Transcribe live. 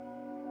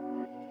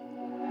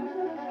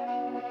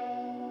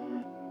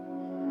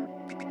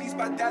These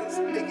my dollars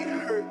make it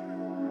hurt.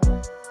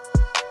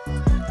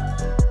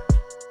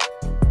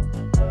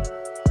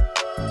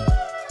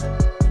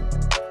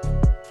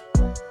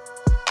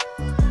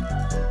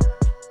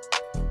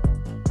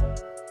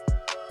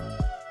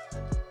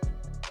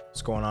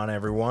 What's going on,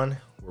 everyone?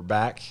 We're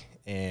back,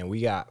 and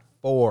we got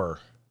 4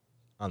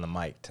 on the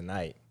mic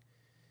tonight.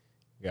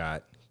 We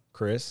got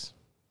Chris,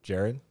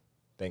 Jared.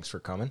 Thanks for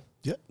coming.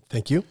 Yeah,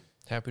 thank you.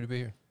 Happy to be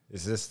here.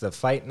 Is this the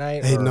fight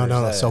night? Hey, or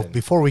no. is So that-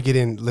 before we get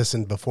into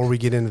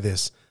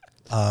this,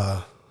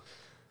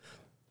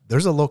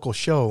 there's a local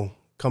show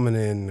coming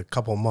in a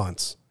couple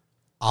months.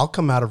 I'll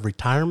come out of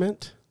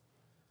retirement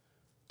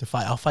to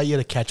fight. I'll fight you at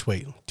a catch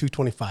weight,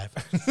 225.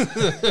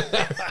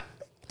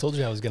 Told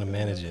you I was going to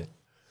manage it.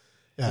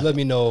 Yeah. Let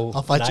me know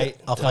I'll fight you. night,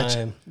 I'll fight you.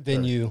 time,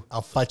 venue.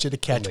 I'll fight you to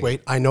catch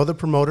weight. I know the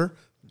promoter.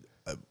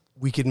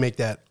 We could make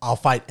that. I'll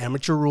fight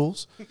amateur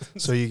rules.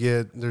 So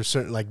there's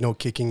certain, like, no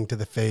kicking to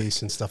the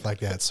face and stuff like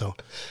that. So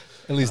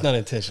At least not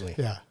intentionally.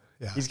 yeah.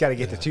 He's got to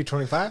get to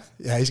 225?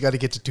 Yeah, he's got to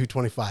get to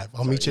 225.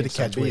 I'll meet you to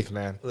catch weight.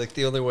 Man. Like,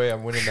 the only way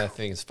I'm winning that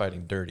thing is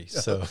fighting dirty.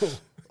 So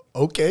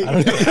Okay.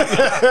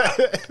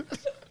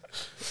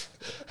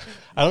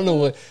 I don't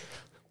know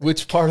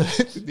which part of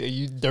it. Are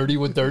you dirty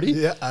with dirty?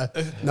 Yeah.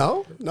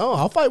 No.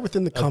 I'll fight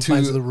within the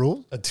confines of the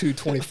rule. A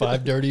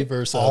 225 dirty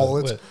versus All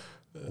it's-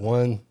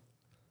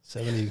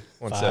 175.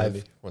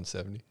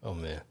 170. Oh,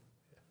 man.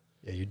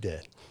 Yeah, you're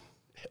dead.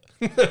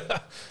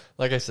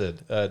 Like I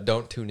said,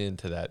 don't tune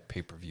into that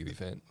pay-per-view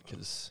event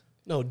because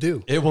No,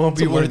 do. it won't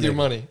be worth your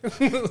money.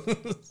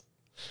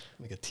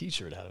 Make a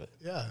T-shirt out of it.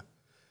 Yeah.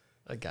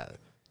 I got it.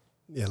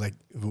 Yeah,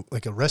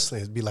 like a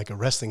wrestling. It'd be like a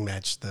wrestling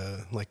match.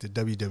 The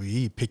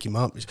WWE pick him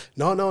up.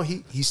 No,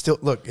 he's still,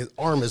 look, his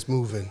arm is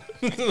moving.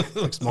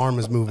 His arm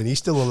is moving. He's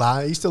still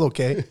alive. He's still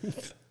okay.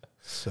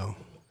 So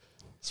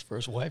It's the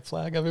first white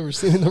flag I've ever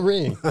seen in the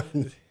ring.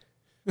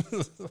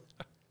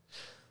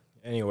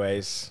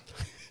 Anyways,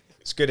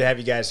 it's good to have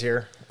you guys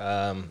here.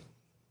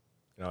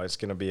 It's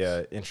going to be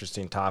an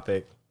interesting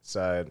topic. It's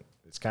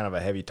kind of a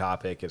heavy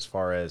topic as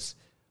far as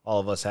all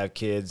of us have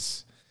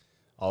kids.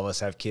 All of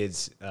us have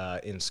kids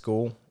in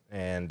school,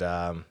 and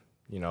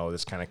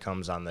this kind of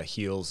comes on the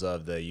heels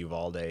of the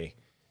Uvalde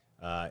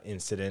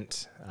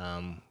incident.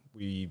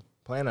 We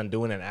plan on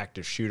doing an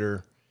active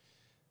shooter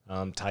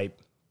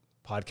type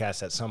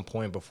podcast at some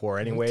point before,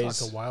 anyways. We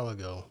talked a while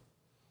ago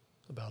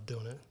about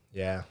doing it.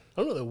 Yeah.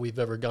 I don't know that we've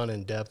ever gone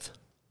in depth.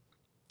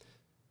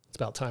 It's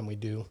about time we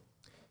do.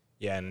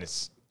 Yeah, and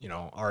it's,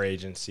 our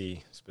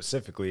agency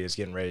specifically is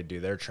getting ready to do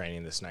their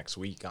training this next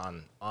week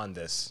on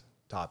this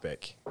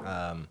topic.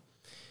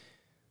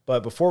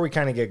 But before we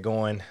kind of get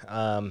going,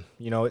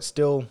 it's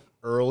still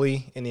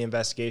early in the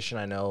investigation.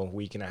 I know a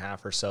week and a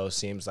half or so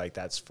seems like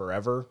that's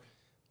forever,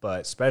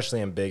 but especially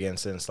in big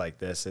incidents like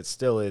this, it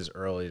still is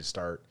early to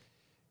start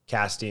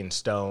casting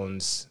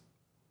stones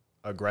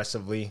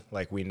aggressively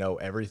like we know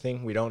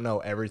everything. We don't know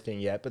everything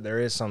yet, but there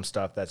is some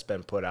stuff that's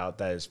been put out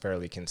that is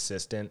fairly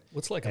consistent.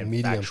 What's like a and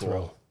medium factual.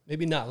 throw?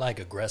 Maybe not like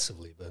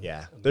aggressively, but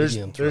Yeah, a there's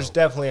medium throw.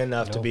 definitely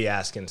enough to be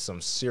asking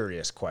some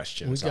serious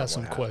questions. We've on got what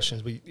some happened.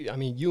 questions.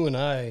 You and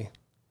I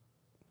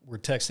were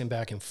texting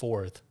back and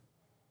forth.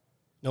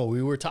 No,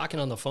 we were talking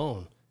on the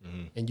phone,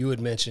 and you had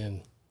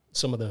mentioned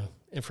some of the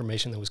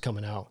information that was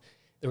coming out.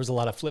 There was a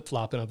lot of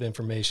flip-flopping of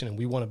information, and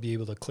we want to be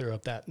able to clear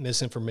up that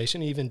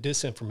misinformation, even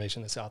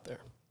disinformation that's out there.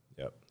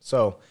 Yep.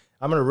 So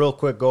I'm going to real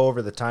quick go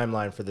over the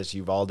timeline for this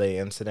Uvalde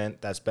incident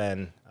that's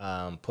been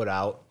put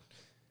out.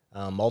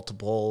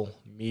 Multiple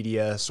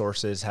media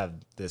sources have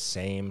the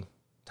same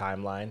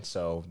timeline,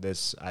 so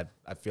this I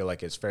feel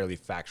like it's fairly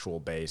factual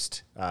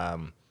based.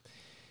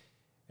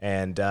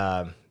 And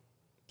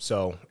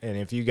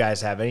if you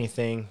guys have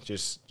anything,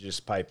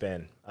 just pipe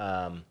in.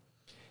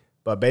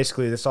 But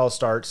basically, this all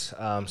starts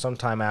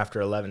sometime after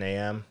 11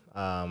 a.m.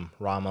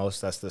 Ramos,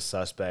 that's the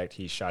suspect,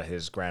 he shot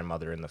his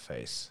grandmother in the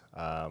face.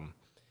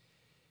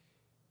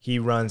 He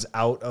runs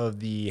out of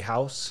the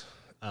house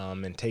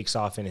and takes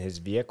off in his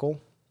vehicle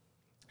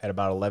at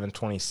about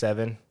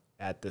 11:27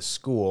 at the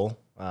school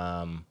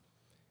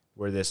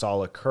where this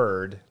all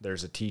occurred.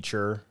 There's a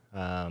teacher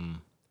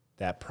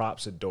that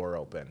props a door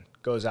open,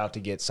 goes out to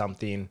get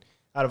something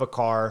out of a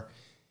car,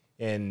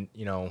 and,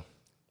 I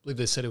believe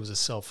they said it was a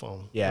cell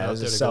phone. Yeah, Went it out was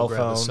a there to cell go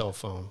grab phone. cell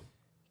phone.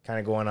 kind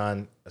of going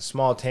on a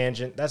small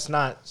tangent. That's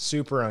not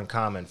super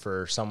uncommon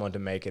for someone to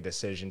make a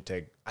decision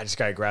to, I just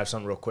got to grab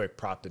something real quick,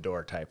 prop the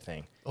door type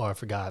thing. Oh, I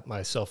forgot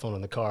my cell phone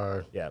in the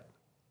car. Yep.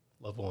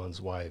 Loved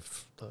one's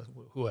wife,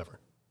 whoever.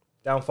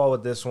 Downfall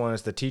with this one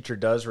is the teacher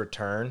does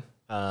return,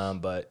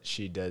 but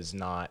she does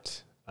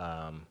not,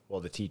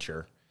 the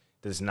teacher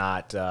does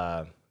not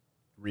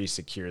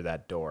re-secure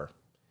that door.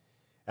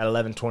 At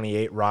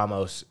 11:28,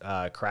 Ramos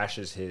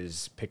crashes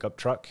his pickup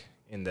truck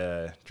in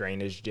the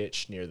drainage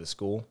ditch near the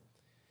school.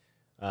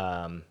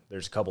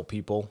 There's a couple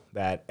people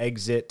that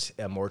exit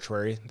a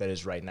mortuary that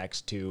is right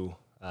next to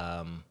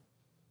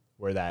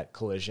where that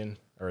collision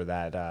or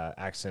that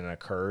accident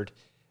occurred.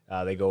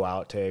 They go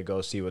out to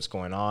go see what's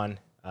going on,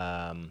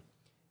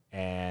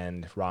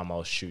 and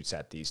Ramos shoots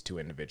at these two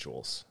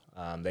individuals.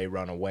 They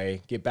run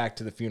away, get back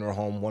to the funeral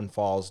home. One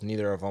falls.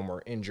 Neither of them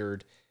were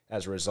injured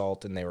as a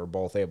result, and they were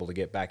both able to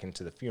get back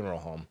into the funeral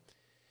home.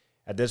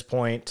 At this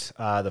point,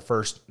 the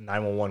first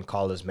 911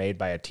 call is made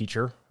by a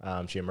teacher.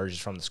 She emerges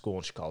from the school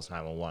and she calls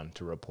 911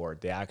 to report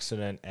the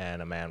accident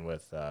and a man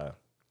with a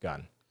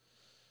gun.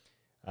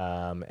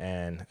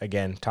 And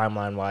again,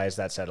 timeline-wise,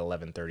 that's at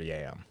 11:30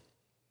 a.m.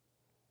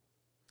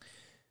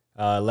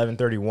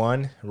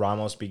 11:31,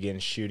 Ramos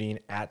begins shooting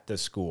at the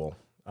school.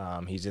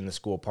 He's in the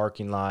school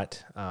parking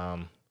lot.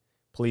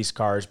 Police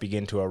cars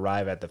begin to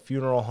arrive at the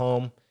funeral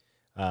home.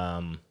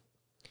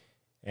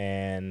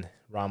 And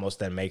Ramos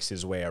then makes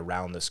his way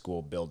around the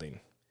school building.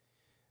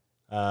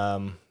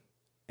 And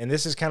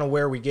this is kind of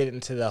where we get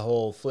into the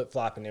whole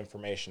flip-flopping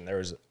information. There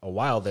was a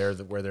while there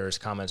where there was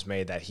comments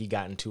made that he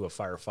got into a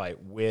firefight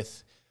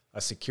with a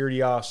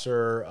security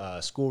officer,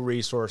 a school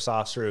resource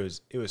officer.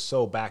 It was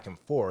so back and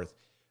forth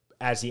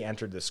as he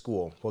entered the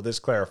school. Well, this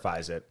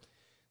clarifies it.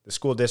 The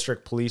school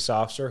district police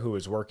officer who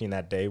was working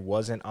that day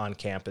wasn't on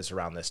campus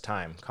around this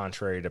time,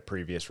 contrary to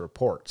previous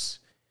reports.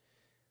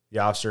 The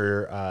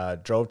officer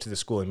drove to the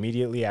school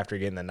immediately after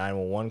getting the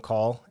 911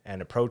 call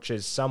and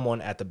approaches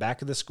someone at the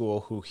back of the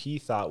school who he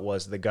thought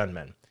was the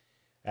gunman.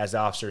 As the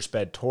officer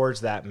sped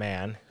towards that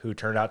man, who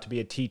turned out to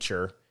be a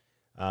teacher,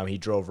 he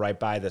drove right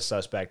by the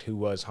suspect, who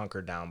was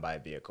hunkered down by a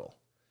vehicle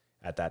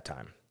at that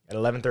time. At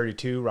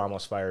 11:32,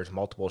 Ramos fires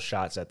multiple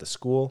shots at the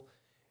school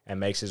and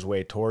makes his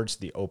way towards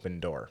the open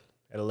door.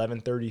 At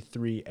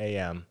 11:33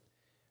 a.m.,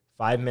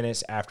 5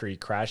 minutes after he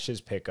crashed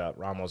his pickup,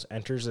 Ramos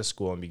enters the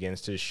school and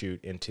begins to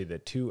shoot into the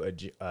two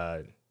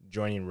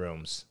adjoining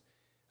rooms,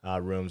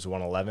 rooms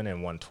 111 and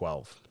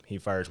 112. He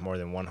fires more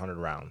than 100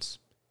 rounds.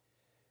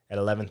 At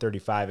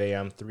 11:35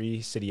 a.m.,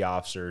 3 city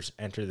officers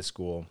enter the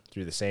school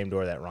through the same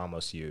door that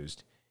Ramos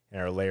used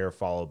and are later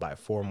followed by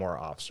 4 more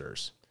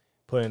officers,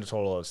 putting a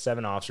total of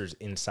 7 officers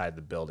inside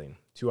the building.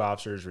 2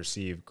 officers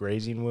receive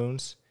grazing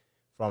wounds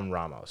from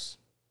Ramos.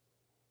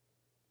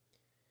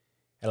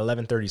 At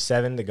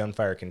 11:37, the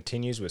gunfire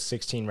continues with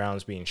 16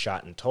 rounds being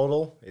shot in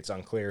total. It's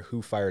unclear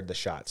who fired the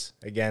shots.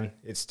 Again,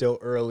 it's still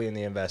early in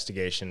the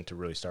investigation to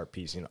really start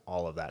piecing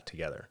all of that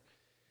together.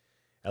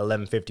 At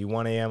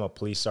 11:51 a.m., a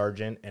police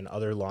sergeant and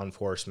other law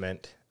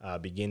enforcement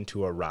begin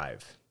to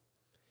arrive.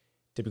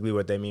 Typically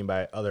what they mean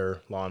by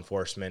other law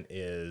enforcement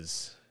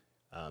is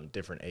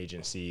different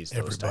agencies,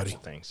 those types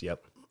of things.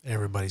 Yep.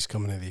 Everybody's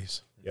coming to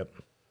these. Yep.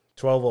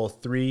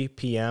 12:03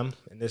 p.m.,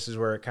 and this is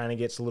where it kind of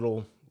gets a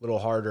little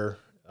harder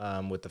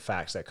with the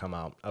facts that come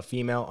out. A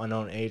female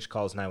unknown age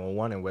calls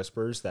 911 and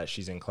whispers that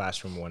she's in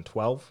classroom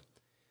 112.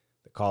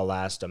 The call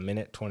lasts a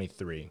minute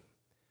 23.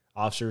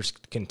 Officers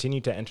continue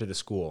to enter the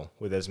school,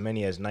 with as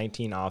many as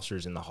 19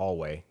 officers in the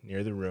hallway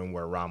near the room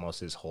where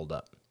Ramos is holed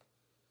up.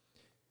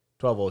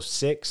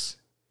 12:06,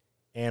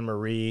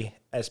 Anne-Marie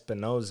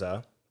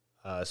Espinoza,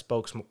 a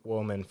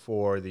spokeswoman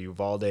for the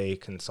Uvalde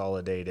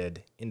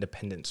Consolidated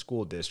Independent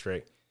School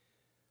District,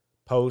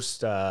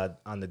 posts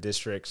on the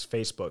district's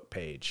Facebook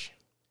page.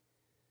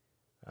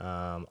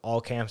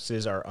 All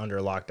campuses are under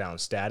lockdown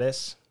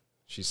status.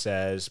 She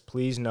says,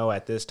 please know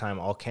at this time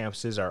all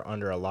campuses are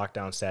under a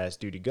lockdown status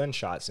due to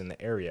gunshots in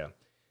the area.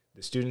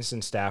 The students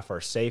and staff are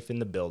safe in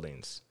the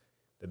buildings.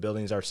 The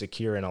buildings are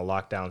secure in a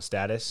lockdown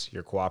status.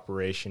 Your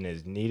cooperation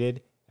is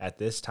needed at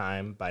this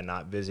time by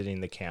not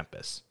visiting the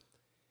campus.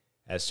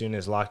 As soon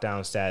as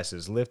lockdown status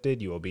is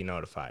lifted, you will be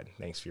notified.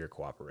 Thanks for your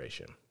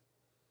cooperation.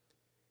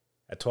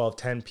 At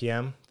 12:10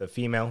 p.m., the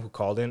female who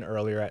called in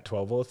earlier at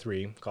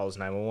 12:03 calls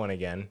 911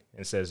 again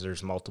and says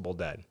there's multiple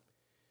dead.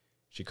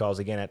 She calls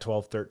again at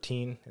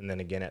 12:13 and then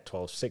again at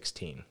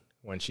 12:16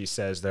 when she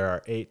says there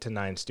are 8 to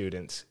 9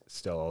 students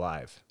still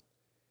alive.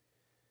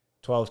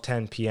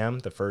 12:10 p.m.,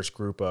 the first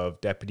group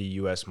of Deputy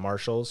U.S.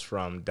 Marshals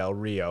from Del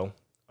Rio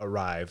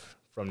arrive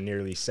from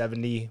nearly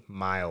 70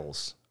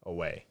 miles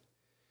away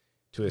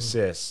to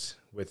assist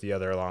with the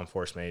other law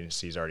enforcement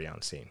agencies already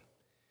on scene.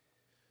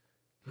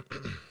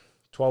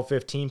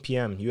 12:15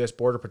 p.m., U.S.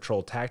 Border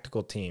Patrol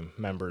tactical team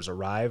members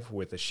arrive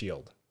with a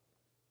shield.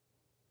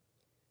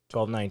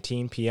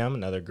 12:19 p.m.,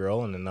 another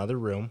girl in another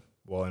room,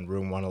 in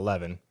room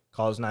 111,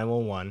 calls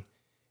 911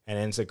 and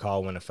ends the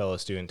call when a fellow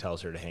student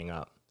tells her to hang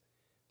up.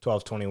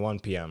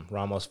 12:21 p.m.,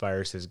 Ramos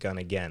fires his gun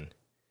again.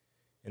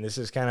 And this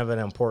is kind of an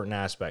important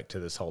aspect to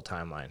this whole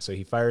timeline. So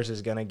he fires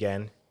his gun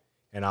again,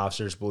 and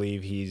officers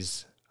believe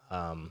he's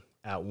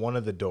at one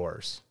of the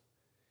doors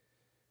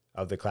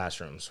of the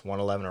classrooms,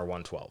 111 or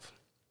 112.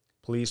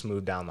 Police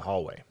move down the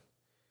hallway.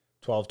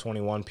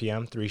 12:21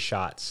 p.m., 3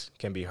 shots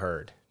can be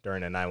heard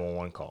during a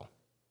 911 call.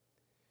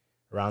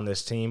 Around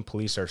this team,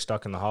 police are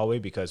stuck in the hallway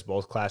because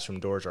both classroom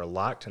doors are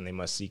locked and they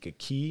must seek a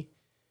key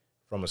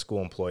from a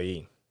school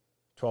employee.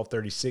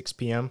 12:36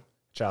 p.m.,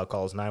 a child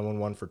calls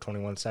 911 for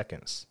 21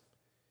 seconds.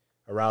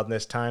 Around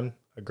this time,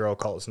 a girl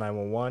calls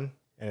 911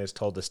 and is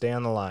told to stay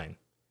on the line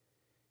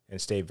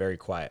and stay very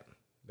quiet.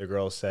 The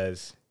girl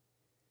says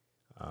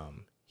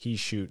he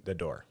shoot the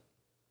door.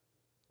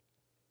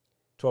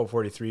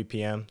 12:43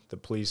 p.m., the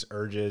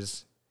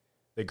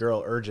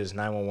girl urges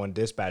 911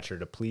 dispatcher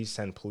to please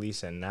send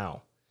police in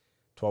now.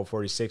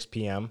 12:46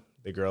 p.m.,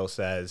 The girl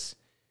says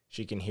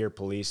she can hear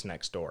police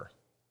next door.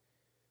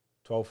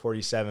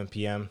 12:47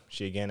 p.m.,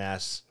 she again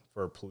asks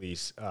for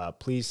police.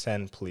 Please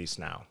send police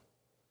now.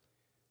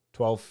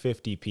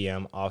 12:50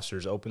 p.m.,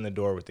 officers open the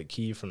door with the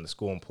key from the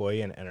school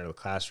employee and enter the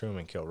classroom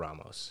and kill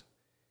Ramos.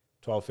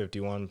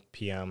 12:51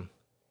 p.m.,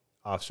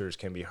 officers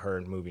can be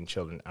heard moving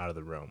children out of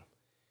the room.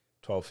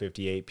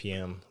 12:58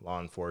 p.m., law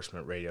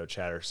enforcement radio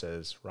chatter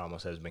says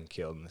Ramos has been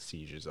killed and the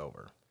siege is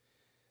over.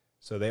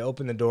 So they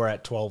open the door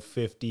at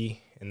 12:50,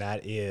 and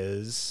that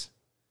is,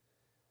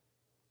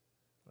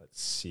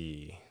 let's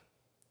see.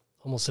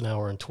 Almost an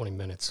hour and 20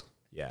 minutes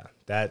Yeah,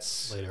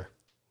 that's later.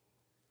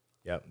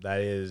 Yep, that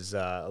is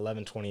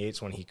 11:28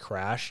 is when he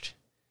crashed,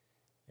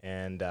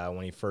 and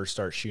when he first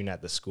started shooting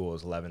at the school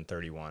is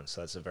 11:31.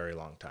 So that's a very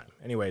long time.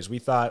 Anyways, we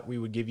thought we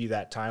would give you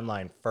that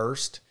timeline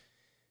first.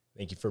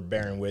 Thank you for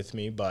bearing with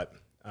me, but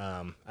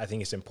I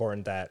think it's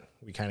important that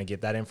we kind of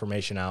get that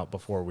information out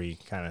before we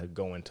kind of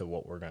go into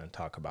what we're going to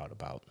talk about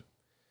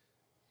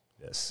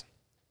this.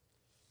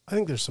 I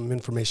think there's some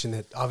information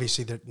that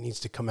obviously that needs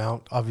to come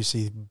out,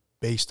 obviously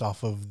based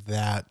off of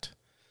that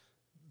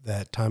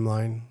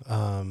timeline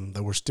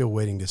that we're still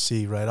waiting to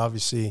see, right?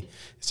 Obviously,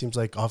 it seems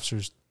like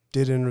officers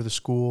did enter the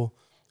school,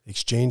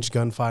 exchanged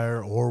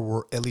gunfire, or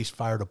were at least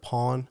fired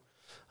upon.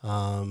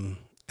 And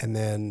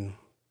then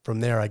from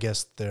there, I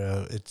guess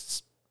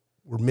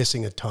we're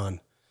missing a ton.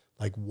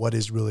 Like, what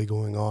is really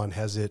going on?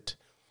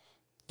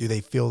 Do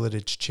they feel that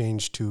it's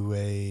changed to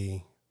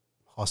a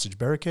hostage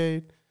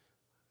barricade?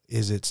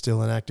 Is it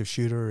still an active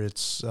shooter?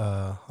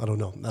 I don't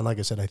know. And like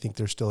I said, I think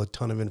there's still a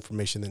ton of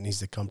information that needs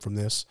to come from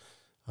this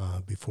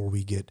before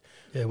we get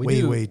way too far.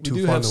 We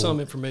do have some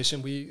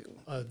information.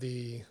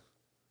 The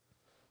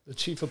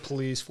chief of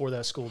police for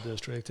that school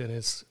district, and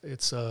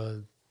it's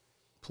a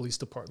police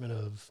department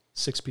of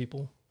 6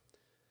 people.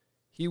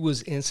 He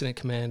was incident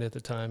command at the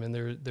time, and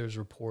there's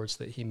reports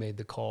that he made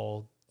the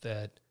call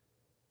that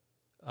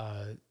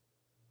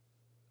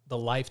the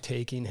life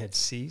taking had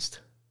ceased,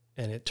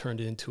 and it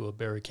turned into a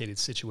barricaded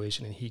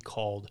situation, and he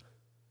called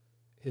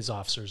his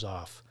officers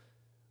off.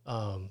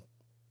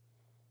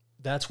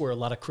 That's where a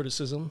lot of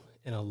criticism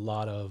and a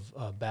lot of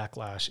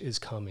backlash is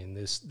coming.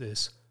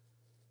 This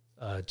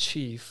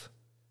chief,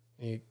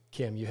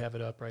 Cam, you have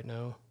it up right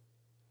now?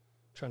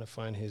 I'm trying to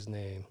find his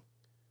name.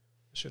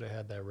 I should have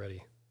had that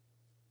ready.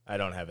 I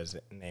don't have his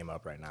name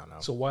up right now, no.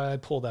 So why I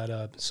pull that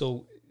up?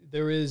 So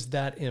there is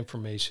that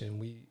information.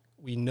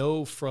 We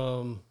know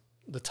from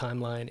the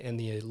timeline and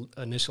the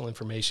initial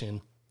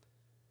information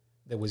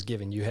that was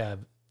given. You have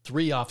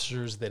 3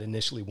 officers that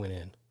initially went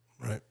in.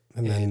 Right.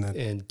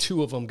 And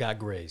 2 of them got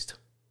grazed.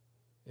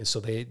 And so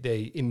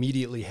they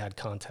immediately had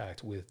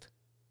contact with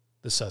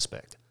the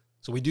suspect.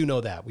 So we do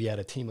know that. We had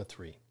a team of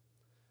 3.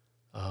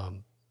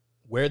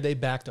 Where they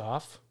backed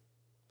off,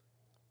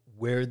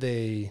 where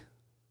they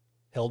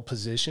held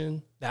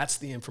position, that's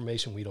the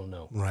information we don't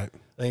know. Right.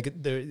 I think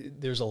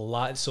there's a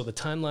lot. So the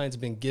timeline's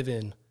been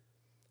given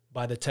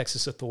by the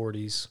Texas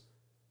authorities,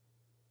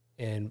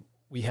 and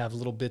we have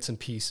little bits and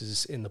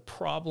pieces. And the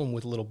problem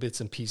with little bits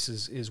and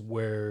pieces is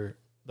where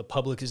the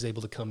public is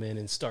able to come in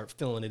and start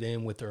filling it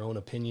in with their own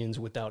opinions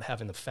without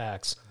having the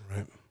facts.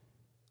 Right.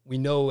 We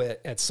know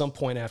at some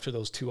point after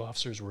those 2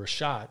 officers were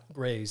shot,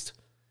 grazed,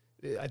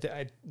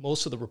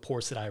 most of the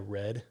reports that I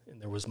read,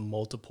 and there was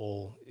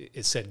multiple,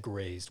 it said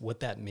grazed.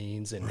 What that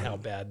means and how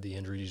bad the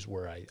injuries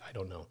were, I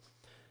don't know.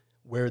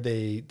 Where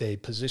they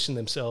positioned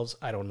themselves,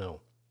 I don't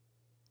know.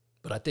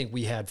 But I think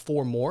we had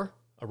 4 more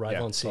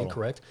arrive on scene,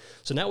 correct?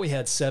 So now we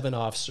had 7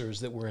 officers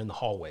that were in the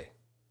hallway.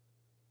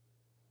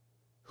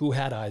 Who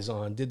had eyes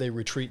on? Did they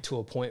retreat to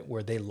a point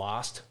where they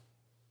lost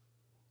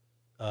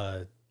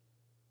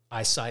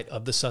eyesight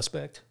of the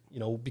suspect? You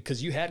know,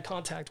 because you had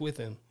contact with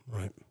him.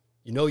 Right.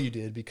 You know you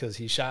did because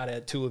he shot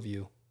at 2 of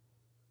you.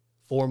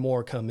 4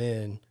 more come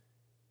in.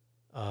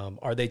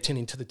 Are they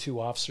tending to the 2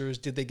 officers?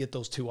 Did they get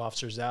those 2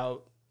 officers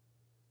out?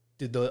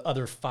 Did the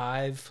other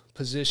 5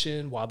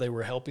 position while they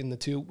were helping the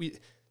 2?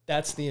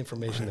 That's the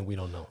information that we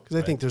don't know.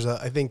 Because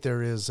I think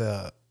there is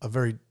a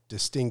very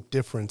distinct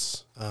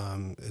difference,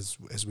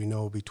 as we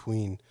know,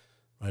 between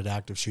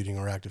active shooting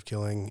or active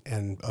killing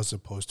and as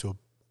opposed to a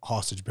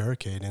hostage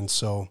barricade. And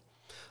so,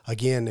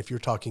 again, if you're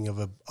talking of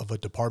a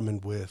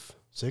department with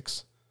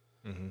 6.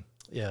 Mm-hmm.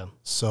 Yeah.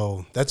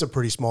 So that's a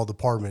pretty small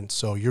department.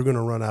 So you're going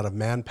to run out of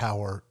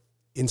manpower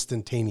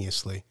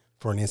instantaneously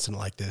for an incident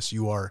like this.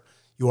 You are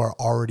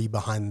already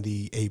behind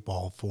the 8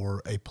 ball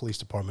for a police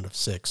department of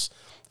 6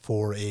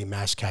 for a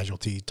mass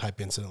casualty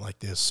type incident like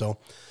this. So,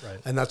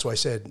 and that's why I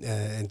said,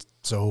 and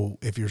so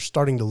if you're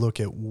starting to look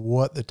at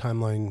what the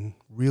timeline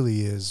really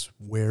is,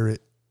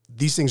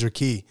 these things are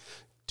key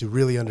to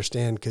really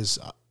understand, because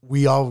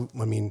we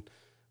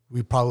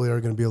probably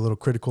are going to be a little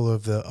critical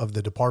of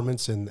the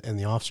departments and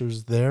the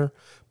officers there,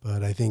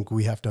 but I think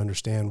we have to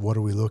understand, what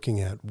are we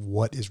looking at?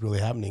 What is really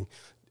happening?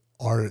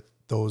 Are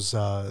those,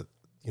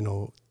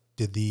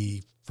 did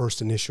the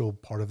first initial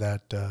part of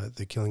that,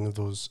 the killing of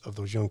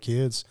those young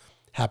kids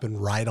happen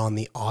right on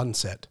the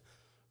onset,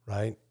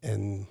 right?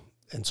 And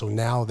so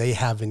now they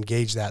have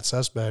engaged that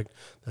suspect.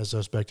 That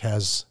suspect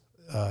has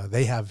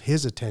they have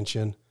his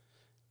attention,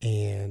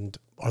 and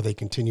are they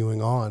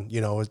continuing on?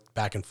 It's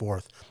back and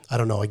forth. I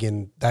don't know.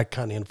 Again, that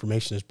kind of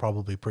information is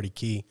probably pretty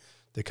key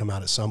to come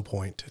out at some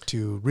point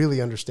to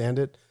really understand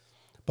it.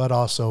 But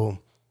also,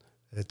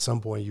 at some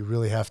point, you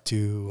really have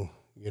to,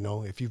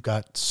 if you've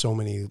got so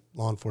many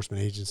law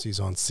enforcement agencies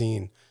on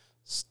scene,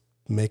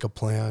 make a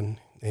plan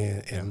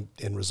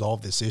and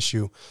resolve this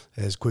issue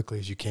as quickly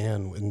as you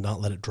can and not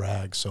let it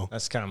drag. So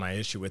that's kind of my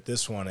issue with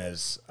this one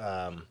is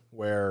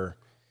where,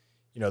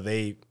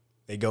 they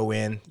go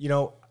in,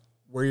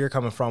 where you're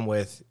coming from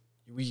with,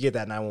 we get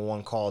that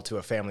 911 call to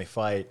a family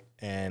fight,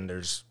 and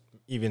there's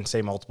even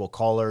say multiple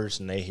callers,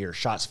 and they hear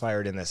shots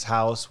fired in this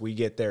house. We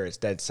get there, it's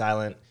dead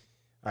silent.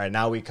 All right,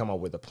 now we come up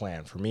with a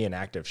plan. For me, an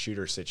active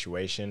shooter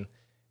situation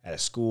at a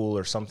school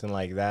or something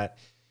like that,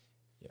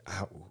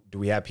 do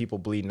we have people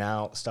bleeding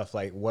out, stuff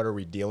like what are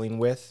we dealing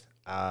with?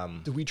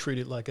 Do we treat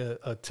it like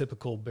a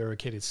typical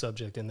barricaded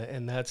subject?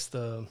 And that's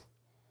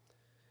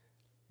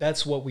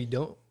what we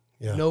don't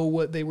know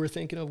what they were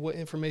thinking of, what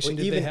information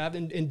did they have,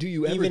 and do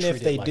you ever even treat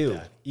if they it like do,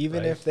 that?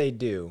 even if they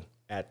do,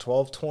 at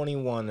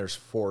 12:21, there's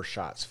 4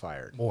 shots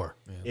fired. More.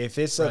 Yeah. If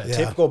it's a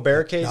typical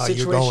barricade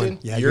situation,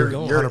 you're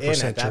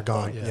in at that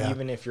point,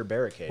 even if you're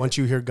barricaded. Once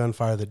you hear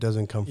gunfire that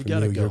doesn't come from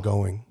you, you're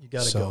going. You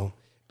got to go.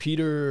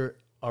 Peter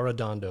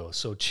Arredondo,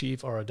 so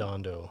Chief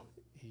Arredondo,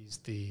 he's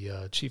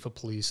the chief of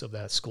police of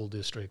that school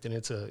district, and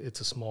it's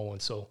a small one.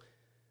 So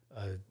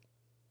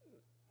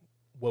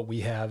what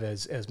we have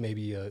as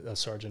maybe a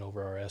sergeant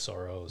over our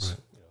SROs. Right.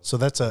 So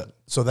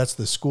that's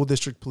the school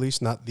district police,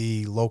 not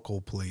the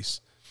local police.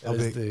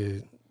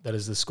 That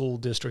is the school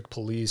district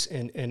police,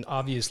 and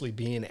obviously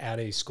being at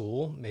a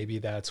school, maybe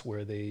that's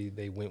where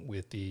they went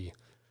with the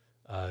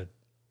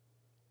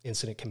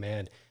incident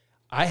command.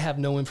 I have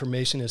no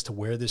information as to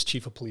where this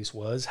chief of police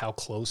was, how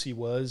close he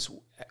was,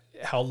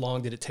 how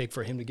long did it take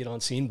for him to get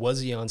on scene?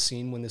 Was he on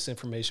scene when this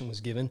information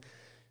was given?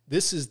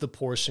 This is the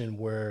portion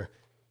where,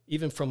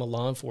 even from a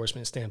law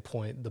enforcement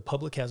standpoint, the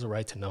public has a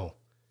right to know.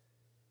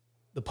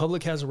 The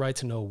public has a right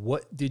to know,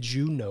 what did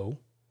you know?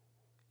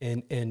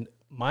 And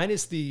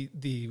minus the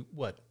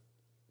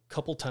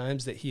couple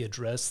times that he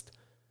addressed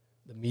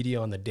the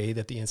media on the day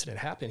that the incident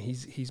happened,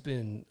 he's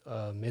been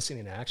missing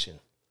in action.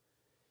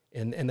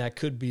 And that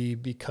could be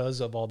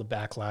because of all the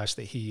backlash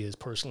that he is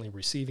personally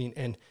receiving.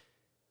 And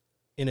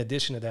in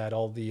addition to that,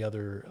 all the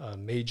other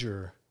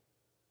major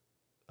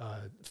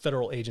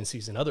federal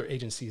agencies and other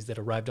agencies that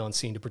arrived on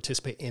scene to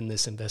participate in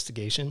this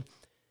investigation,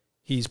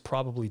 he's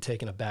probably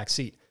taken a back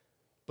seat.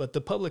 But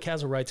the public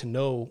has a right to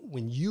know,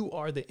 when you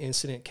are the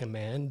incident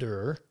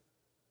commander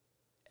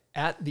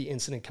at the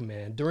incident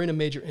command during a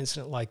major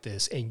incident like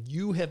this, and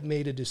you have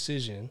made a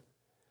decision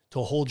to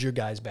hold your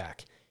guys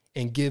back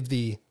and give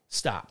the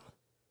stop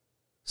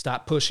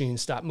pushing,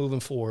 stop moving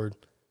forward,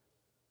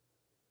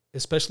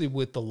 especially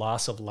with the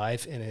loss of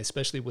life and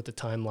especially with the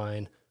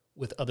timeline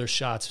with other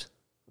shots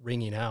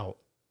ringing out.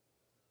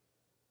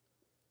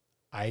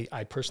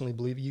 I personally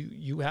believe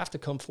you have to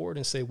come forward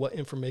and say, what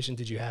information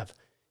did you have?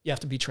 You have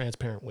to be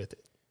transparent with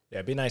it. Yeah,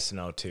 it'd be nice to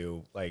know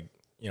too, like,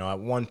 at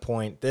one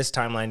point, this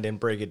timeline didn't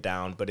break it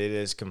down, but it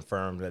is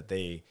confirmed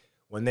that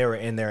when they were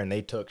in there and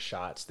they took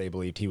shots, they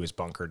believed he was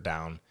bunkered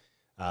down,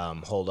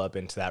 holed up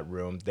into that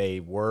room. They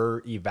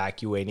were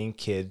evacuating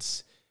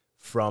kids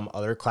from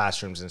other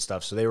classrooms and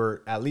stuff, so they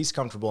were at least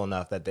comfortable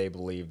enough that they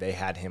believed they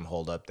had him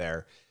holed up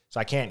there. So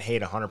I can't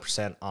hate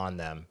 100% on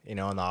them, and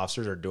the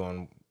officers are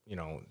doing,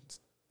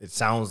 it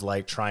sounds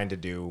like trying to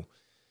do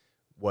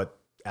what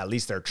at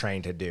least they're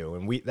trained to do.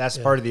 And that's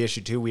part of the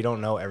issue too. We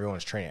don't know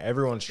everyone's training.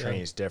 Everyone's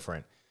training is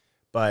different.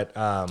 But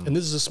and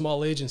this is a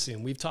small agency,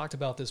 and we've talked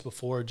about this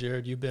before.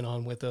 Jared, you've been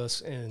on with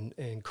us,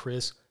 and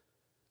Chris,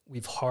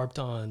 we've harped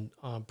on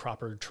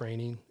proper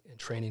training.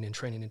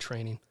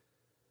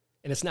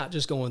 And it's not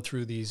just going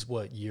through these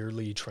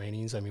yearly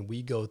trainings. I mean,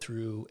 we go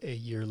through a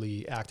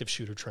yearly active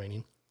shooter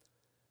training.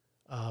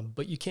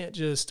 But it can't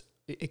just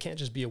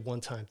be a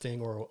one-time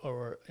thing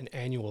or an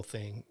annual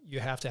thing. You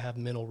have to have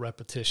mental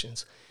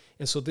repetitions.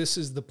 And so this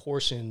is the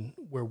portion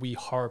where we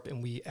harp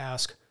and we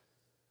ask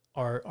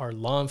our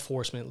law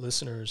enforcement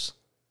listeners,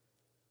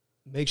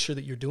 make sure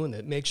that you're doing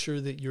that. Make sure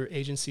that your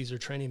agencies are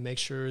training. Make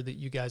sure that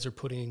you guys are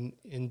putting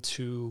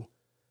into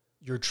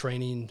your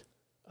training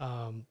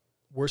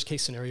worst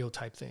case scenario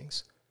type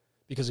things.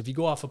 Because if you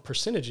go off of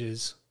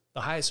percentages,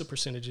 the highest of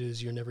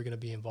percentages, you're never going to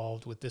be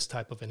involved with this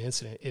type of an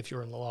incident if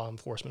you're a law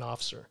enforcement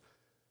officer.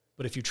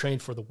 But if you train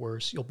for the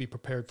worst, you'll be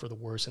prepared for the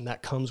worst. And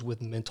that comes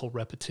with mental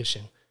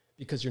repetition,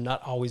 because you're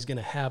not always going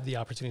to have the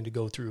opportunity to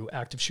go through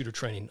active shooter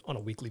training on a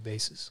weekly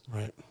basis.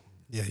 Right.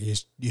 Yeah.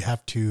 You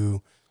have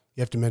to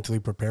mentally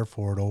prepare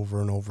for it over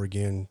and over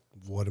again.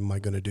 What am I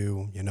going to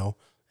do?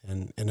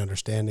 And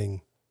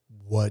understanding,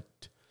 what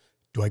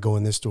do I go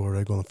in this door? Do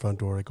I go in the front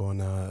door? Do I go in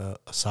a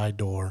side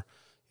door?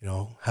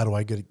 How do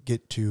I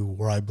get to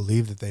where I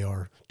believe that they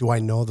are? Do I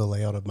know the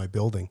layout of my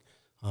building?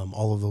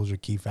 All of those are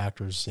key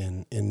factors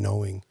in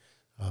knowing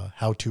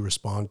how to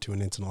respond to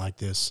an incident like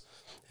this.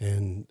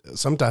 And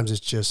sometimes it's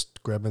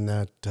just grabbing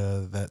that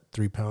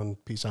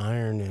 3-pound piece of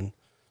iron and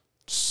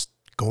just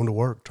going to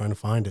work, trying to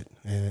find it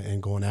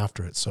and going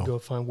after it. So Go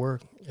find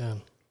work. Yeah.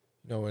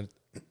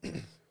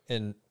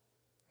 And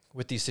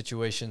with these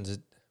situations,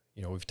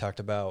 we've talked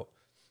about,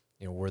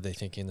 were they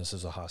thinking this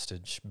is a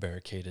hostage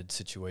barricaded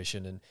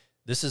situation? And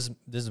this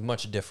is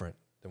much different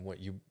than what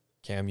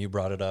Cam, you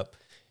brought it up.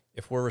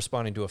 If we're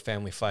responding to a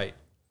family fight,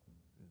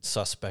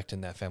 suspect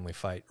in that family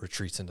fight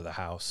retreats into the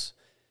house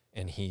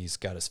and he's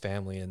got his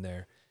family in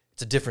there.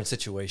 It's a different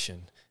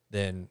situation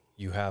than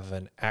you have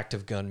an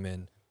active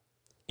gunman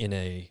in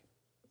a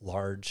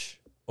large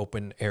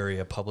open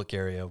area, public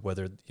area,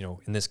 whether,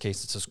 in this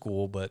case it's a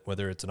school, but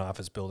whether it's an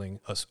office building,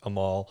 a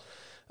mall,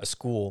 a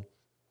school,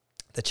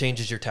 that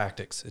changes your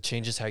tactics. It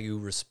changes how you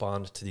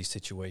respond to these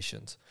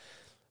situations.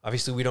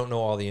 Obviously, we don't know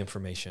all the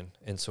information.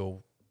 And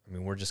so,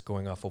 we're just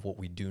going off of what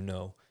we do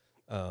know.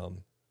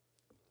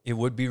 It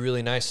would be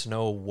really nice to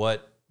know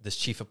what this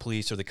chief of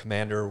police or the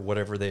commander or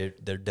whatever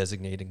they're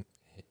designating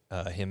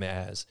him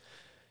as.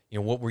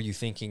 What were you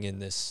thinking in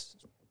this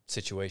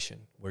situation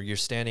where you're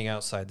standing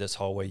outside this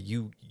hallway?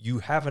 You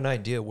have an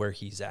idea where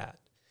he's at.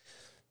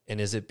 And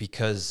is it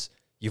because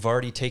you've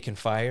already taken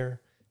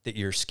fire that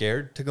you're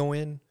scared to go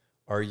in?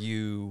 Are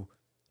you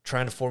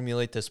trying to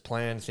formulate this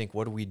plan, think,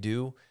 what do we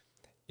do?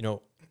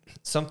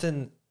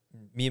 Something,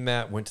 me and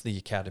Matt went to the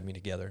academy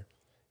together,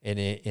 and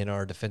in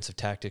our defensive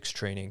tactics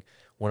training,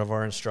 one of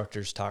our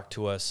instructors talked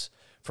to us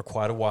for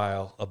quite a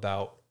while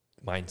about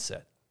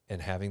mindset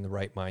and having the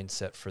right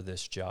mindset for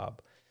this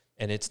job.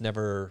 And it's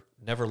never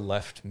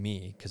left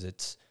me, because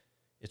it's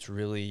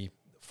really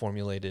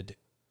formulated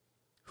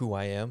who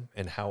I am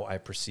and how I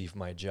perceive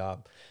my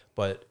job.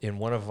 But in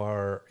one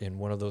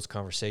of those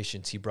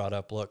conversations, he brought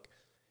up, look,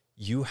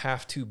 you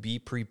have to be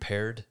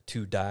prepared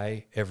to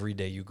die every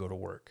day you go to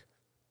work,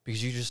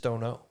 because you just don't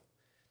know.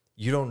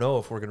 You don't know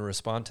if we're going to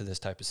respond to this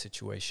type of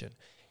situation.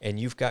 And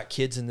you've got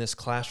kids in this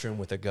classroom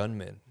with a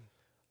gunman.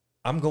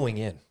 I'm going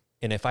in.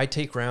 And if I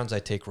take rounds, I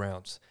take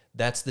rounds.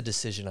 That's the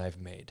decision I've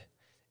made.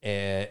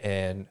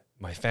 And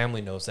my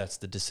family knows that's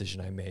the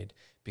decision I made,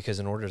 because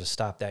in order to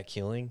stop that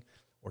killing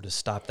or to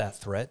stop that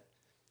threat,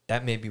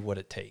 that may be what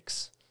it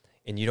takes.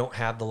 And you don't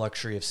have the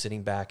luxury of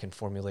sitting back and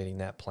formulating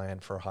that plan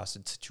for a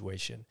hostage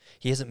situation.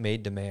 He hasn't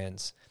made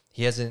demands.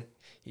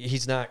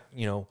 He's not,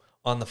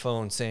 on the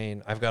phone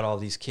saying, I've got all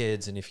these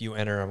kids, and if you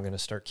enter, I'm going to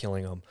start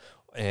killing them,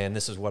 and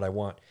this is what I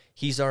want.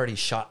 He's already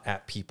shot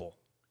at people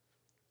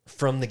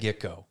from the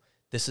get-go.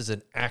 This is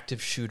an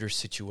active shooter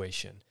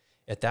situation.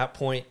 At that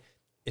point,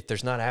 if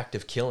there's not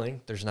active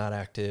killing, there's not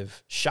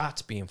active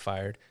shots being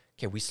fired,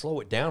 okay, we slow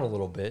it down a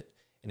little bit,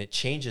 and it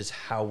changes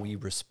how we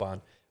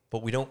respond.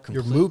 But we don't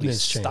completely Your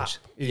movements stop. change.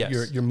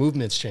 Yes. Your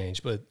movements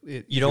change, but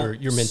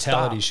your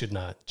mentality should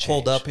not change.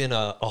 Hold up in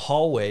a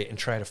hallway and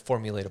try to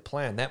formulate a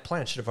plan. That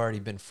plan should have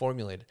already been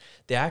formulated.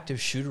 The active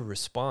shooter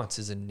response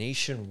is a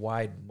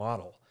nationwide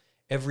model.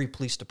 Every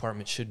police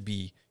department should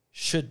be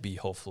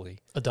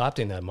hopefully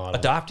adopting that model.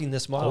 Adopting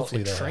this model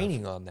Hopefully and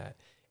training on that.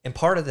 And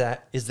part of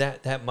that is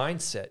that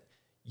mindset.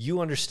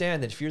 You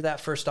understand that if you're that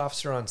first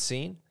officer on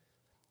scene,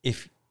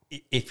 if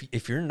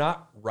you're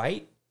not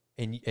right,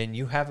 and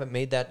you haven't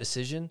made that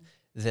decision,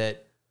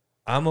 that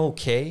I'm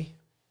okay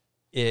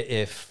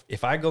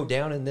if I go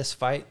down in this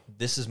fight,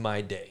 this is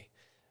my day.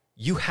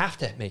 You have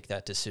to make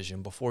that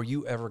decision before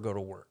you ever go to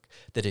work,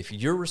 that if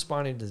you're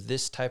responding to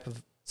this type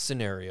of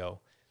scenario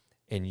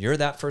and you're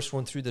that first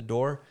one through the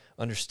door,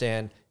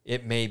 understand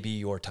it may be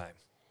your time.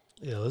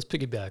 Yeah, let's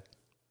piggyback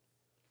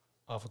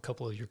off a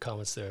couple of your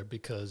comments there,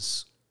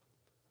 because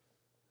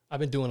I've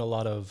been doing a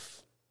lot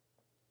of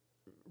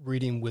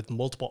reading with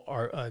multiple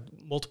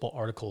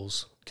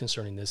articles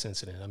concerning this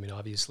incident.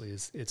 Obviously,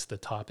 it's the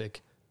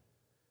topic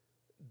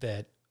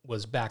that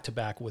was back to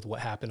back with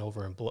what happened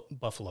over in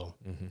Buffalo.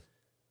 Mm-hmm.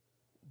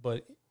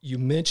 But you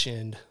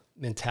mentioned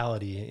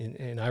mentality,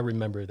 and I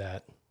remember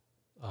that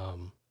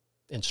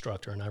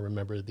instructor, and I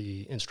remember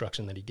the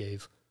instruction that he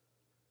gave.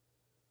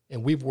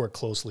 And we've worked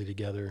closely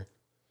together.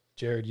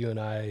 Jared, you and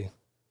I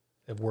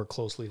have worked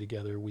closely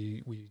together.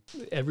 We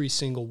every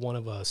single one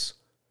of us,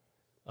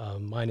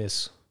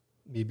 minus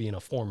me being a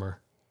former,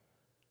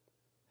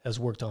 has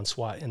worked on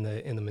SWAT in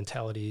the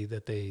mentality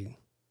that they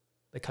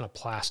kind of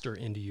plaster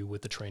into you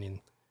with the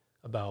training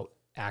about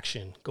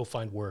action, go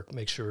find work,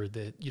 make sure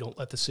that you don't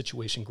let the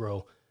situation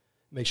grow,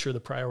 make sure the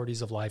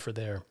priorities of life are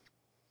there.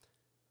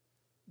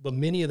 But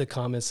many of the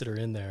comments that are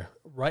in there,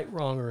 right,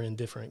 wrong, or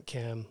indifferent,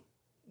 Cam,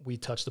 we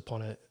touched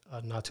upon it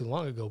not too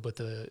long ago, but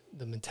the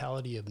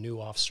mentality of new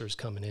officers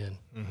coming in,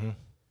 mm-hmm.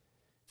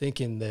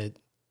 thinking that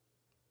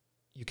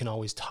you can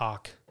always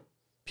talk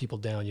people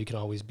down, you can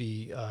always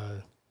be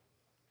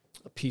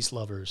peace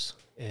lovers,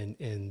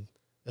 and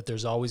that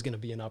there's always going to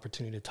be an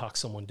opportunity to talk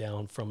someone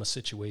down from a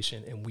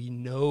situation. And we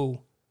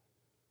know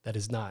that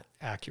is not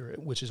accurate,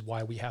 which is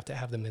why we have to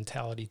have the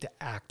mentality to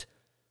act.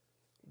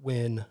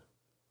 When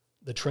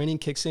the training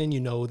kicks in,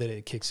 you know that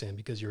it kicks in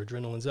because your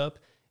adrenaline's up,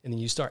 and then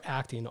you start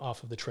acting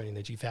off of the training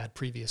that you've had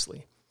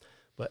previously.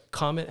 But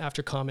comment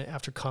after comment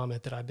after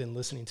comment that I've been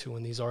listening to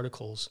in these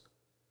articles,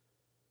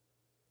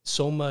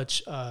 so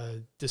much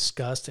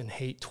disgust and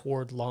hate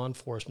toward law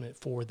enforcement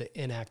for the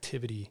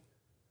inactivity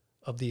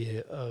of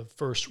the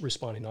first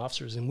responding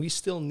officers. And we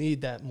still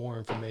need that more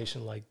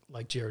information,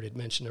 like Jared had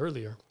mentioned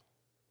earlier.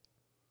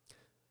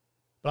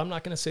 But I'm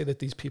not going to say that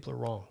these people are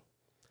wrong.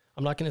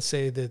 I'm not going to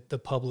say that the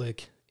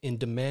public, in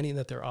demanding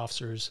that their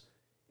officers,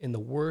 in the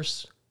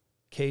worst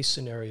case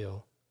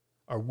scenario,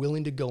 are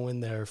willing to go in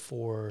there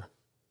for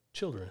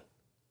children,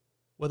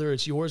 whether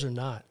it's yours or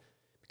not.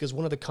 Because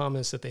one of the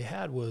comments that they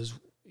had was,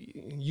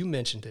 you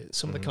mentioned it,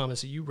 some of the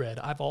comments that you read,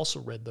 I've also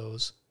read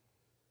those.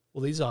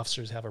 Well, these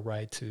officers have a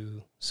right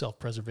to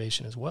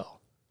self-preservation as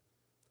well.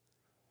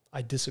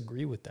 I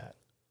disagree with that.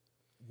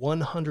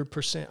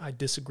 100% I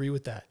disagree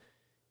with that.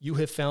 You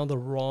have found the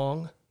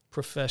wrong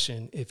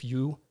profession if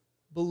you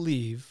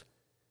believe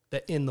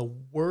that in the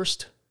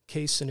worst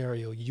case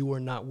scenario, you are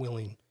not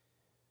willing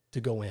to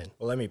go in.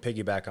 Well, let me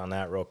piggyback on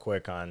that real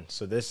quick.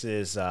 So this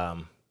is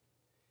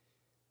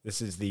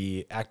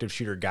the active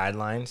shooter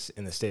guidelines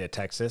in the state of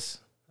Texas.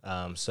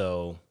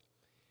 So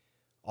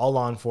all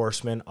law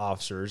enforcement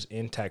officers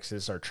in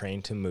Texas are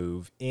trained to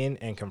move in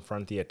and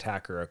confront the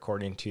attacker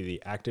according to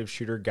the active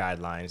shooter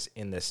guidelines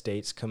in the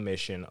state's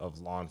Commission of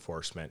Law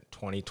Enforcement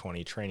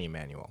 2020 training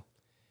manual.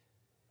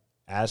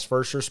 As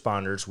first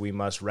responders, we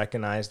must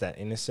recognize that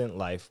innocent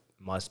life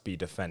must be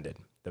defended.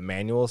 The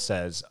manual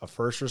says a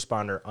first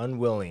responder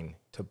unwilling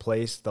to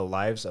place the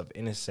lives of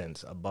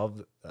innocents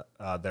above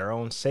their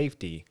own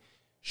safety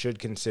should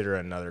consider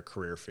another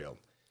career field.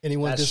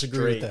 Anyone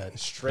disagree with that?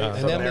 Straight And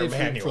from that their may be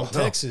manual.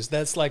 from Texas.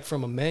 That's like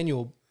from a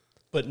manual,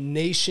 but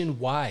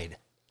nationwide.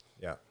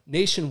 Yeah.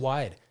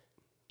 Nationwide.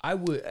 I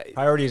would.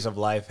 Priorities of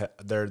life,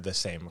 they're the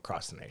same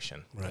across the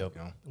nation. Right. You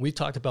know? We've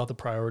talked about the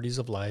priorities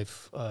of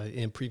life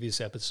in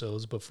previous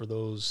episodes, but for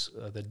those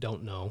that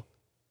don't know,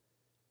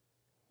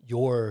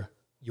 your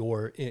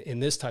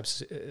in this type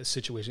of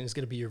situation is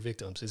going to be your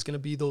victims. It's going to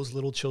be those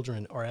little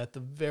children are at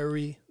the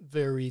very,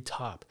 very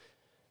top.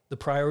 The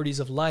priorities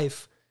of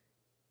life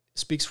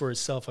speaks for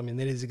itself. I mean,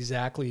 that is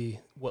exactly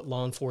what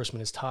law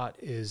enforcement is taught.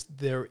 Is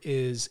there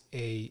is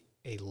a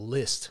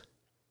list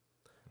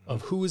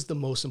of who is the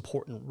most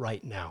important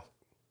right now.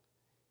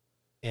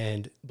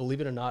 And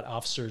believe it or not,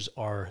 officers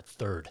are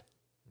third.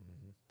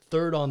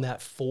 Third on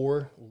that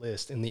 4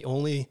 list. And the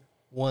only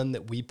one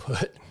that we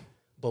put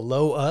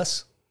below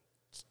us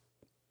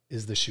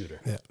is the shooter.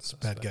 Yeah, it's a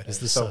bad guy. Is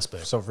the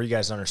suspect. So for you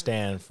guys to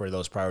understand, for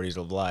those priorities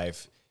of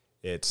life,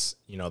 it's,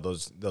 you know,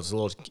 those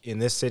little, in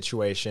this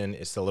situation,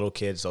 it's the little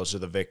kids. Those are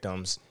the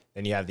victims.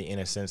 Then you have the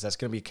innocents. That's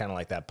going to be kind of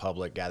like that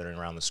public gathering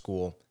around the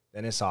school.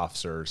 Then it's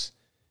officers.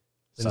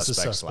 Then it's the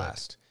Suspects suspect.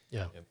 last.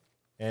 Yeah.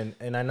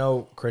 And I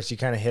know, Chris, you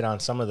kind of hit on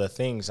some of the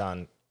things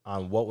on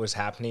what was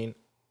happening.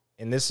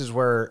 And this is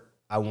where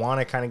I want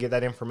to kind of get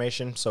that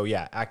information. So,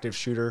 yeah, active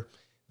shooter.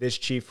 This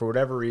chief, for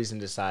whatever reason,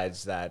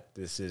 decides that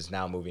this is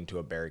now moving to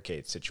a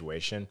barricade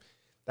situation.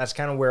 That's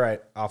kind of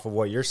where off of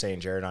what you're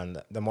saying, Jared, on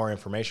the more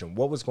information.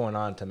 What was going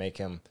on to make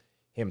him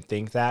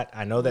think that?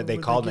 I know that they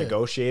called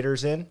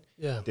negotiators in.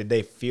 Yeah. Did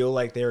they feel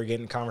like they were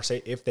getting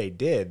conversation? If they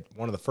did,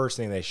 one of the first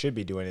things they should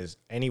be doing is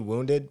any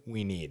wounded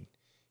we need.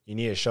 You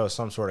need to show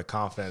some sort of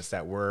confidence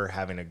that we're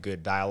having a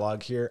good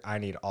dialogue here. I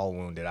need all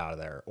wounded out of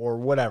there or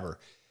whatever.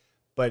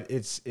 But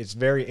it's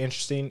very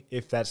interesting.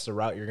 If that's the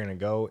route you're going to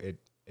go, it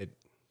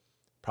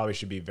probably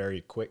should be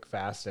very quick,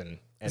 fast, and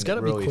It's got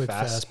to really be quick,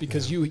 fast,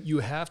 because you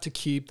have to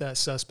keep that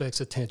suspect's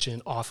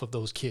attention off of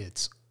those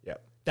kids.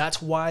 Yep.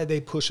 That's why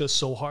they push us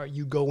so hard.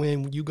 You go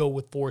in, you go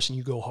with force, and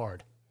you go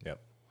hard. Yep.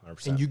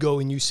 100%. And you go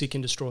and you seek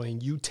and destroy,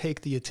 and you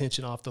take the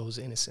attention off those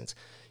innocents.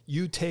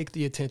 You take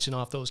the attention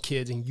off those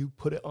kids, and you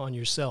put it on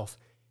yourself.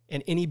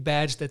 And any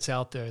badge that's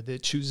out there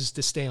that chooses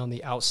to stay on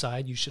the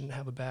outside, you shouldn't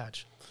have a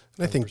badge.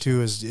 And I think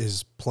too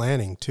is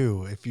planning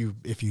too. If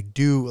you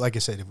do, like I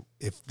said,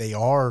 if they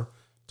are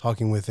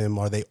talking with him,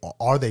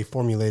 are they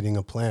formulating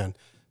a plan?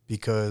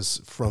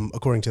 Because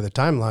according to the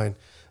timeline,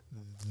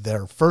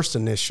 their first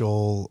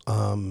initial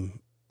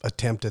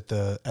attempt at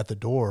the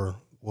door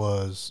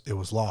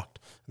was locked,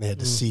 and they had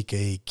to seek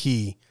a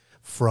key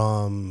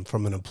from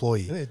an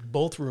employee.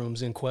 Both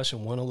rooms in question,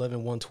 111,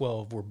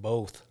 112, were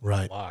both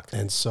locked.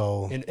 And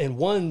so and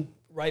one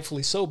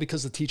rightfully so,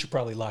 because the teacher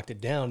probably locked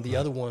it down. The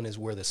other one is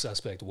where the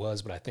suspect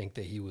was, but I think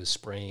that he was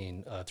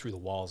spraying through the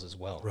walls as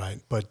well. Right.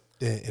 But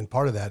and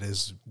part of that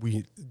is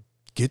we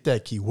get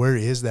that key. Where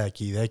is that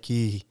key? That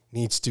key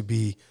needs to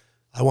be,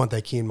 I want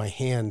that key in my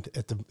hand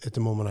at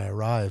the moment I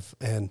arrive.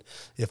 And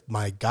if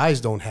my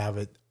guys don't have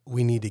it,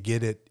 we need to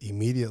get it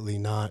immediately,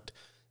 not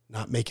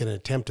make an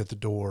attempt at the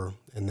door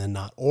and then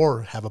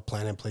or have a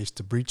plan in place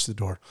to breach the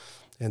door.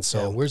 And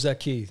so where's that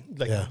key?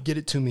 Get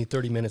it to me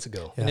 30 minutes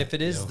ago. And if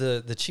it is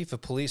the chief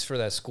of police for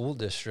that school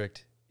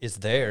district is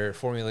there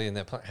formulating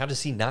that plan, how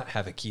does he not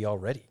have a key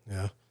already?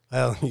 Yeah.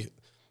 Well,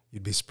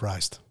 you'd be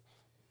surprised.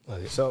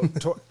 So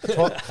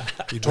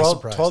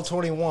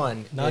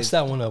 1221. Notch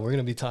that one up. We're going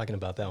to be talking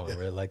about that one.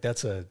 Right? Like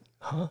that's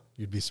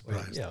You'd be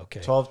surprised. Yeah, okay.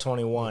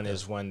 1221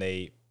 is when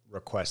they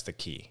request the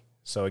key.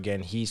 So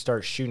again, he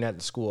starts shooting at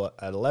the school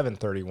at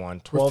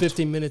 11:31. We're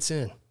 15 minutes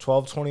in.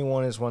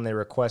 12:21 is when they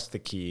request the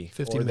key,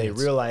 15 or they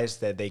minutes. realize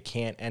that they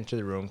can't enter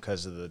the room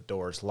because of the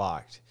doors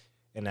locked.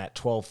 And at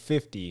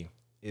 12:50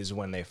 is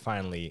when they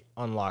finally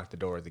unlock the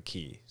door with the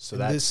key. So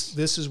And that's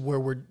this is where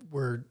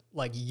we're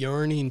like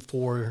yearning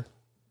for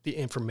the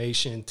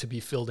information to be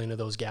filled into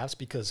those gaps,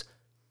 because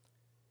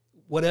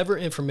whatever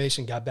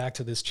information got back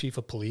to this chief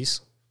of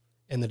police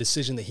and the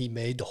decision that he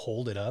made to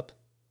hold it up,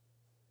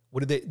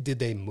 did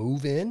they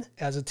move in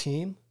as a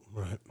team?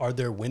 Right. Are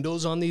there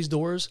windows on these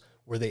doors?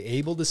 Were they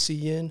able to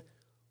see in?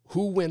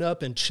 Who went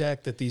up and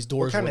checked that these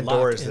doors kind were of locked?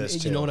 door is And, this, you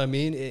too? know what I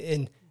mean?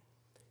 And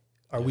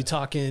are we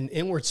talking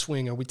inward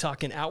swing? Are we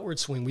talking outward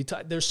swing?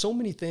 There's so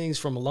many things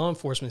from a law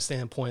enforcement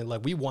standpoint,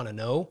 like we want to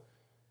know,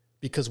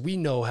 because we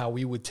know how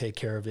we would take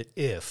care of it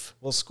if.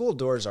 Well, school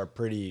doors are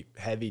pretty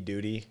heavy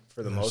duty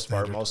for the most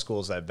part. standard. Most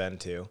schools I've been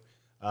to,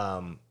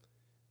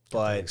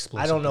 but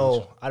explosive I don't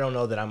know. I don't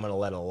know that I'm going to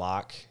let a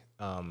lock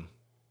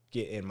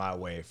get in my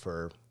way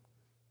for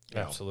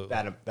Absolutely.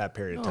 that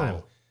period of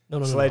time.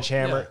 No.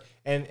 Sledgehammer,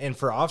 and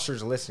for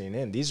officers listening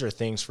in, these are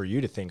things for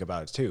you to think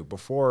about too.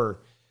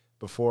 Before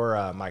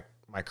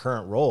my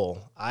current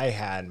role, I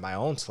had my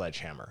own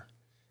sledgehammer.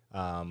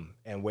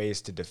 And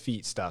ways to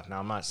defeat stuff. Now,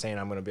 I'm not saying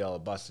I'm going to be able to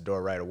bust the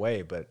door right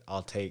away, but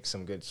I'll take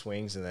some good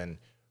swings and then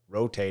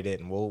rotate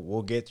it, and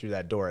we'll get through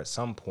that door at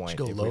some point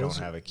go if we don't Lowe's?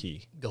 have a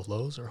key. Go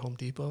Lowe's or Home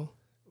Depot?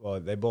 Well,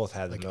 they both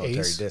had the military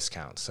Ace?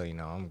 discounts, so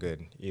I'm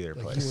good either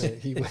Like place.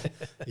 he went,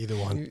 Either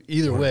one.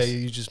 either way,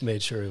 you just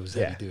made sure it was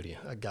heavy Yeah. duty.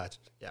 I got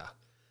you. Yeah.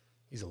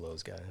 He's a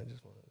Lowe's guy. I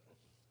just wanted,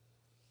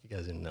 you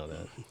guys didn't know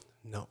that.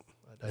 No.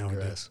 I No, we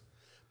digress.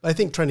 I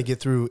think trying to get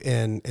through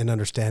and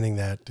understanding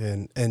that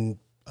and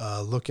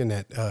looking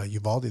at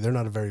Uvalde, they're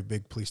not a very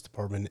big police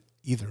department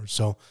either.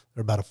 So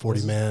they're about a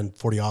 40-man,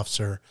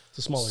 40-officer. It's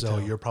a smaller So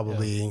town. you're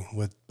probably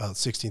with about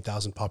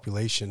 16,000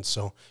 population.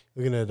 So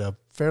you're looking at a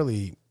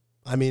fairly,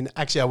 I mean,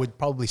 actually, I would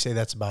probably say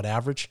that's about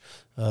average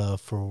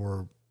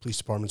for police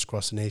departments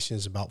across the nation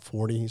is about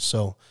 40.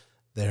 So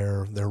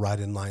they're right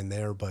in line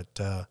there. But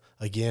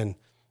again,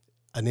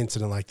 an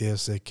incident like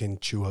this, it can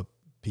chew up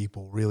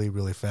people really,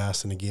 really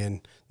fast. And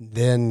again,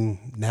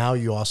 then now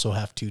you also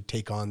have to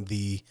take on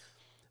the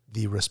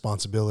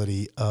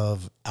responsibility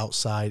of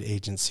outside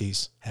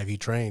agencies. Have you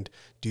trained?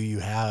 Do you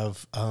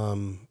have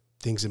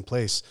things in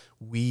place?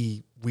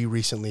 We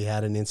recently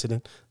had an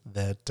incident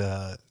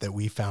that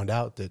we found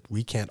out that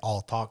we can't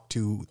all talk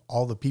to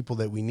all the people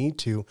that we need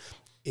to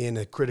in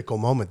a critical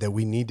moment, that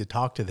we need to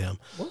talk to them.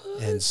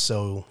 And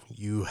so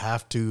you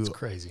have to. It's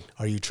crazy.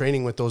 Are you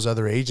training with those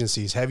other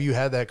agencies? Have you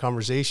had that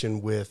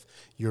conversation with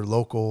your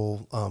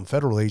local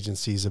federal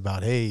agencies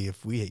about, hey,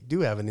 if we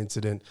do have an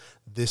incident,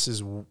 this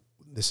is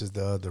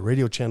the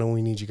radio channel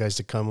we need you guys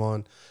to come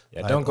on.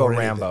 Yeah, don't go Or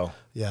anything. Rambo.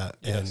 Yeah,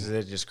 And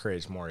it just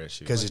creates more issues.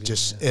 because it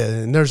just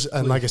and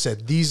like I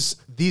said, these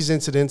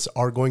incidents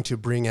are going to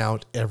bring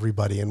out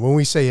everybody. And when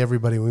we say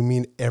everybody, we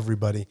mean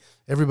everybody.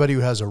 Everybody who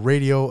has a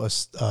radio, a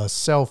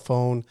cell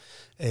phone,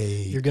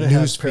 You're going to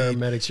have news feed.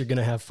 paramedics. You're going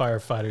to have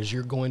firefighters.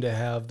 You're going to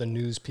have the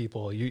news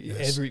people. When you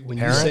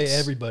Parents? say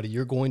everybody,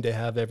 you're going to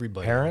have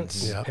everybody.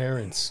 Parents? Yeah.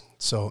 Parents.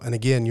 So, and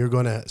again,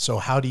 so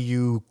how do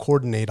you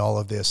coordinate all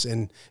of this?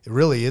 And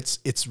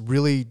it's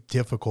really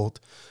difficult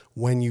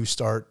when you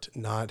start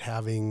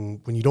when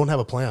you don't have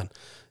a plan.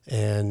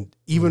 And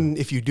even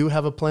if you do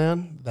have a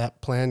plan,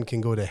 that plan can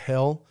go to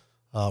hell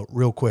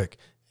real quick.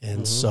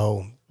 And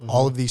so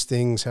all of these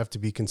things have to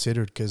be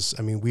considered, because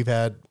I mean, we've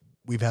had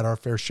our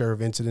fair share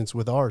of incidents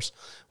with ours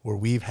where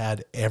we've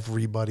had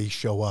everybody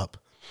show up.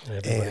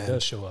 And everybody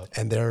does show up.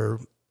 And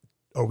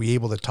are we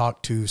able to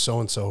talk to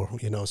so-and-so?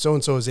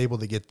 So-and-so is able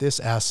to get this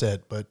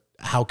asset, but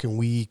how can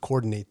we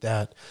coordinate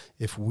that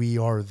if we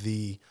are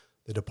the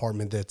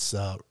department that's,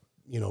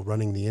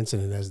 running the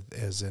incident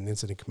as an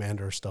incident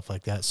commander or stuff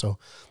like that? So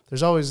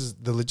there's always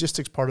the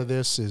logistics part of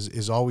this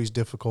is always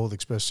difficult,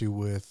 especially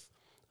with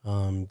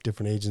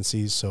different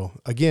agencies. So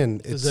again,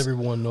 Does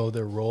everyone know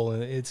their role?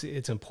 And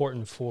it's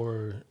important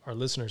for our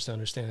listeners to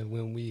understand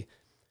when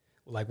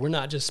we're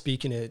not just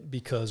speaking it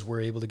because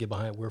we're able to get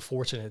behind. We're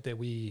fortunate that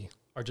we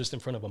are just in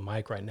front of a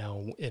mic right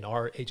now, and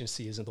our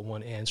agency isn't the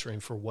one answering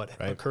for what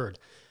occurred.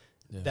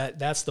 Yeah.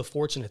 That's the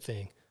fortunate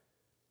thing.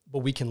 But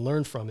we can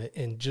learn from it.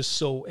 And just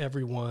so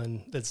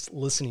everyone that's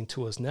listening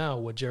to us now,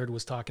 what Jared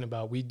was talking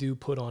about, we do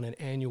put on an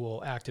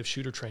annual active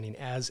shooter training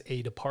as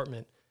a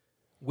department.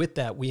 With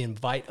that, we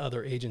invite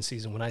other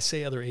agencies. And when I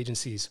say other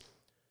agencies,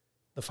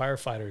 the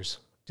firefighters,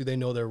 do they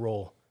know their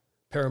role?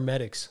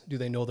 Paramedics, do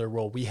they know their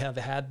role? We have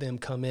had them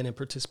come in and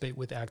participate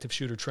with active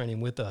shooter training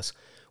with us.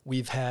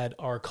 We've had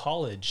our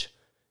college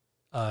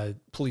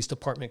police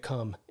department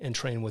come and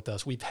train with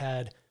us. We've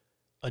had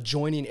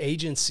adjoining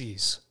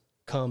agencies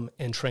come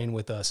and train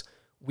with us.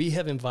 We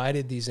have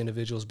invited these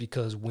individuals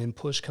because when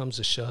push comes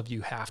to shove,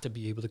 you have to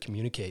be able to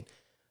communicate.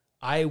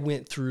 I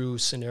went through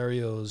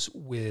scenarios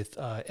with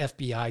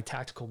FBI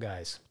tactical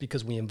guys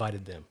because we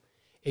invited them.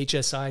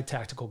 HSI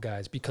tactical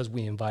guys because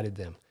we invited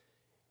them.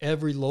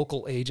 Every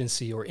local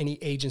agency or any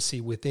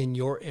agency within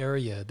your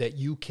area that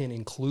you can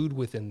include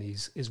within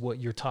these is what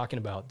you're talking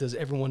about. Does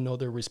everyone know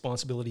their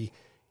responsibility?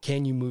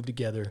 Can you move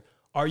together?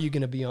 Are you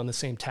going to be on the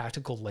same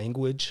tactical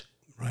language?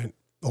 Right.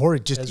 or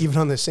just even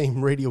on the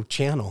same radio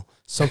channel,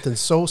 something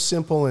so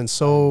simple and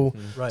so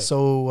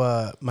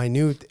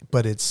minute,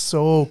 but it's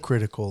so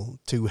critical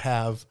to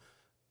have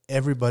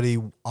everybody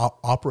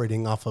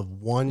operating off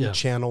of one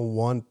channel,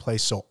 one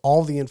place. So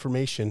all the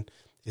information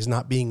is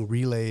not being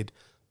relayed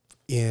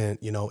in,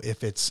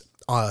 if it's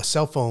a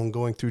cell phone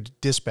going through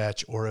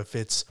dispatch, or if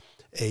it's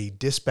a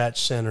dispatch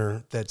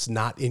center that's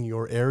not in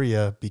your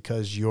area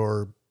because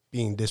you're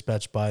being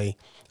dispatched by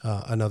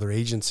another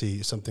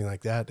agency, something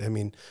like that. I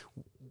mean,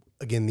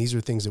 again, these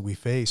are things that we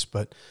face,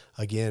 but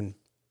again,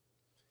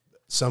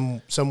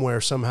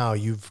 somewhere, somehow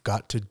you've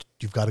got to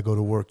go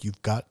to work.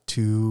 You've got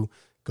to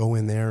go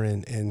in there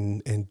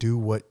and do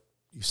what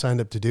you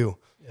signed up to do.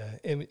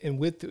 Yeah. And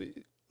with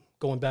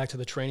going back to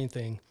the training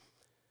thing,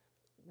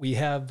 we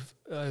have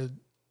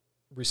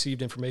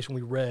received information.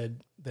 We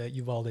read that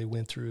Uvalde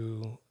went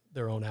through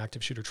their own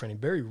active shooter training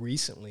very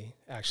recently,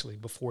 actually,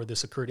 before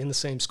this occurred in the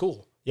same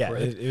school. Yeah,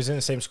 right? it was in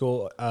the same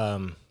school.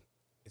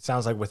 It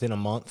sounds like within a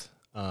month,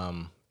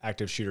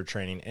 active shooter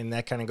training. And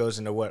that kind of goes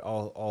into what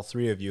all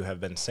three of you have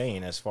been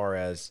saying as far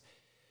as,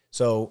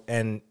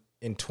 and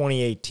in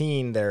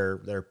 2018,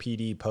 their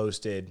PD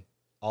posted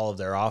all of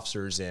their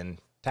officers in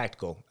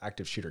tactical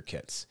active shooter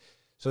kits.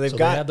 So they've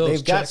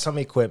got some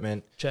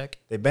equipment. Check.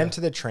 They've been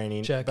to the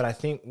training. Check. But I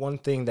think one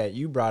thing that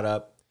you brought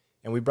up,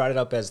 and we brought it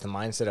up as the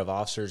mindset of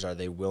officers, are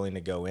they willing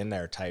to go in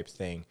there type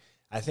thing?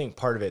 I think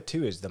part of it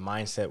too is the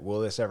mindset,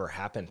 will this ever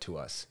happen to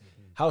us?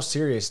 Mm-hmm. How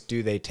serious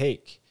do they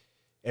take?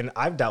 And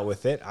I've dealt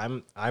with it.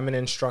 I'm an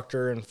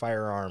instructor in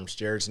firearms.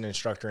 Jared's an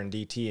instructor in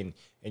DT,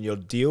 and you'll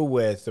deal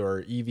with,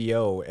 or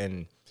EVO,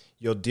 and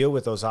you'll deal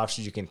with those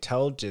officers you can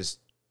tell just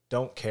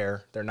don't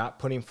care. They're not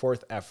putting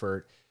forth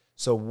effort.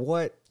 So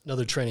what?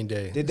 Another training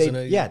day. Did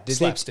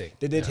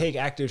they take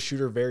active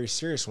shooter very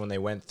serious when they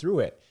went through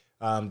it?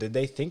 Did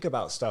they think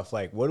about stuff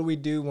like, what do we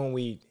do when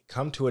we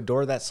come to a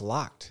door that's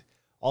locked?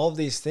 All of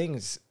these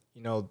things,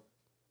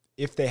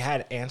 if they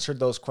had answered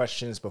those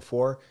questions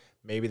before,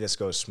 maybe this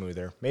goes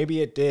smoother.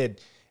 Maybe it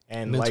did.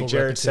 And Mental like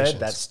Jared said,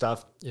 that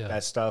stuff,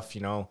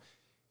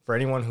 for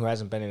anyone who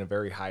hasn't been in a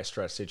very high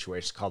stress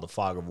situation, it's called the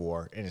fog of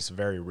war, and it's a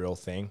very real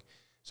thing.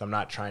 So I'm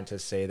not trying to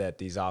say that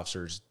these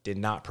officers did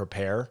not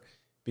prepare,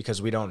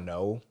 because we don't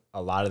know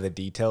a lot of the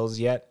details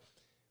yet.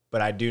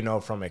 But I do know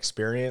from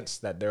experience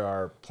that there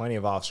are plenty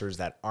of officers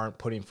that aren't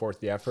putting forth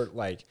the effort.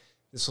 Like,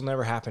 this will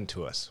never happen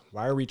to us.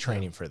 Why are we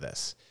training for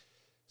this?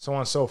 So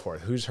on and so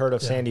forth. Who's heard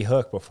of Sandy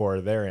Hook before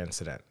their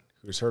incident?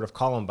 Who's heard of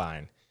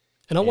Columbine?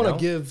 And I want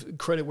to give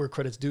credit where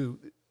credit's due.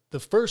 The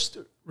first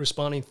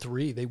responding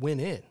three, they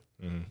went in.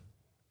 Mm-hmm.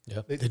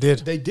 Yeah, they did.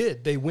 They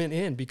did. They went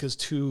in because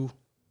 2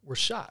 were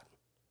shot.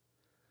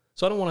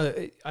 So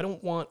I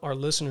don't want our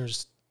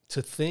listeners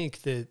to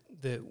think that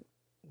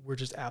we're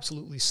just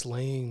absolutely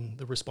slaying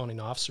the responding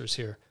officers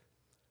here.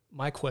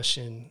 My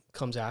question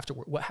comes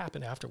afterward. What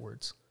happened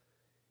afterwards?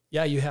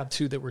 Yeah, you have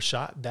 2 that were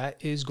shot. That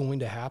is going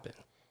to happen.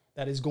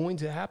 That is going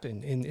to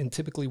happen. And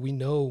typically we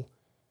know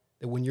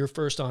that when you're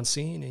first on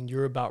scene and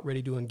you're about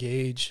ready to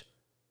engage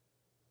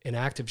an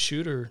active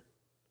shooter,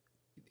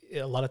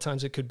 a lot of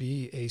times it could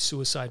be a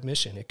suicide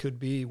mission. It could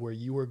be where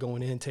you are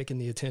going in, taking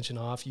the attention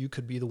off. You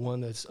could be the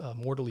one that's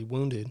mortally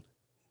wounded.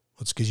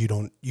 It's because you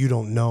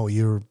don't know.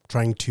 You're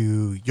trying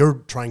to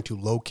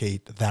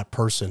locate that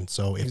person.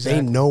 So if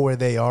they know where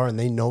they are and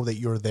they know that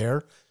you're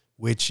there,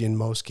 which in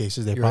most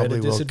cases they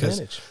probably will,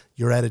 because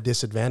you're at a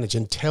disadvantage.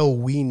 Until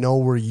we know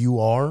where you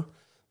are,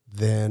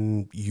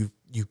 then you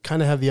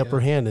kind of have the upper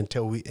hand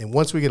and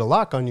once we get a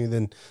lock on you,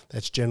 then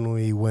that's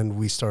generally when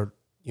we start,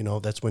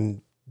 that's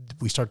when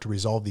we start to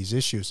resolve these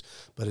issues.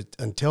 But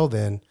until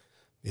then,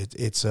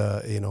 it's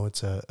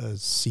a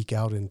seek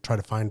out and try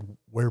to find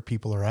where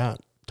people are at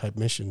type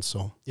mission.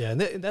 So yeah,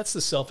 and that's the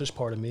selfish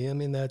part of me. I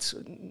mean, that's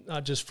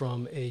not just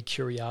from a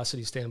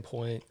curiosity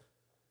standpoint,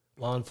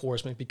 law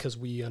enforcement, because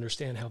we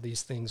understand how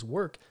these things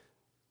work.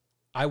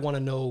 I want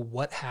to know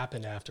what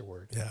happened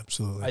afterward. Yeah,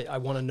 absolutely. I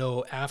want to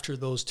know, after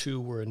those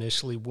 2 were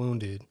initially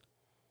wounded,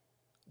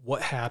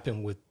 what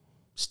happened with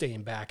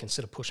staying back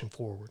instead of pushing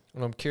forward.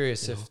 And I'm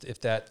curious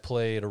if that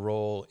played a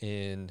role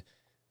in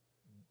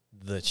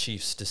the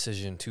chief's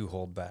decision to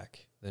hold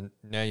back. Then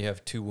now you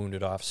have 2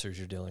 wounded officers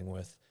you're dealing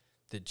with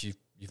that you've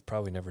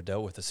probably never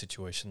dealt with a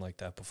situation like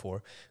that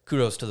before.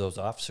 Kudos to those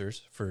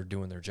officers for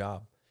doing their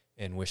job,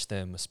 and wish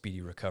them a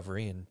speedy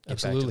recovery and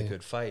get back to the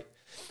good fight.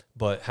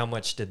 But how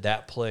much did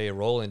that play a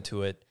role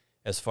into it,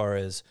 as far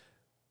as,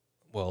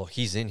 well,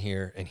 he's in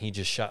here and he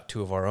just shot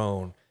 2 of our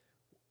own,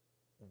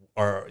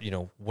 or,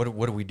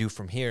 what do we do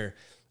from here?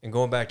 And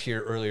going back to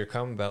your earlier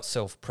comment about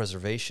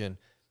self-preservation,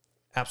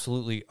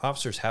 absolutely,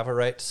 officers have a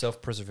right to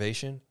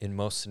self-preservation in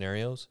most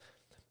scenarios.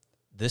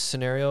 This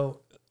scenario,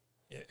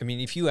 I mean,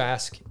 if you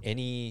ask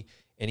any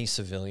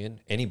civilian,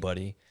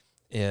 anybody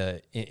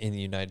in the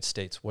United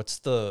States, what's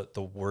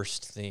the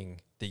worst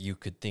thing that you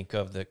could think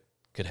of that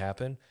could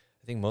happen?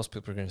 I think most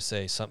people are going to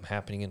say something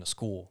happening in a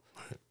school,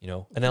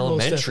 an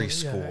elementary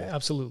school. Yeah,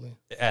 absolutely.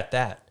 At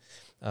that,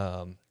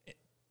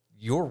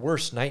 your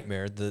worst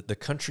nightmare, the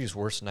country's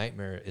worst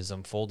nightmare, is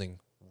unfolding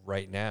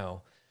right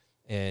now,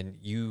 and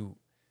you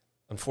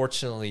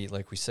unfortunately,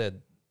 like we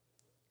said,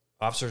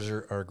 officers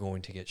are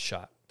going to get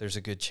shot. There's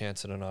a good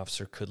chance that an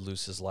officer could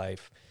lose his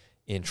life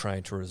in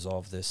trying to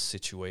resolve this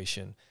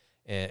situation,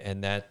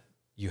 and that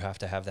you have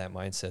to have that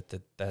mindset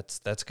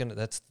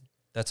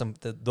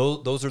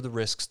those are the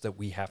risks that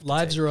we have to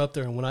Lives take. are up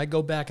there. And when I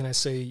go back and I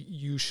say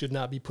you should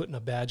not be putting a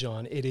badge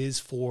on, it is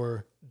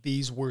for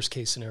these worst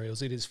case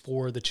scenarios. It is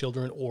for the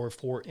children or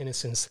for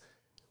innocents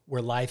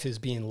where life is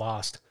being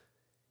lost.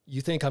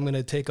 You think I'm going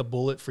to take a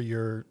bullet for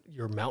your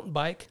mountain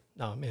bike?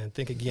 No, man,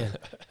 think again.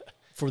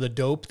 For the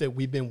dope that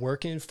we've been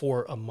working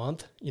for a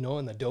month,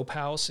 in the dope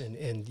house,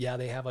 and yeah,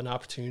 they have an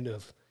opportunity to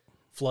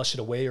flush it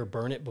away or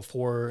burn it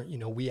before,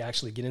 we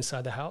actually get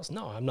inside the house.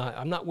 No,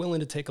 I'm not willing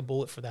to take a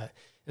bullet for that.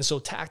 And so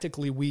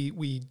tactically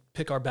we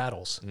pick our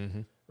battles,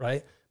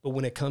 right? But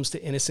when it comes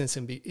to innocence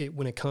and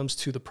when it comes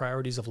to the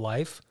priorities of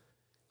life,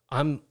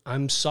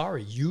 I'm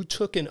sorry. You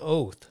took an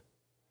oath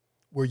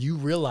where you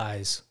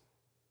realize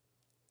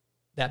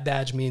that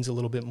badge means a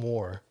little bit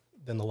more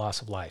than the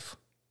loss of life.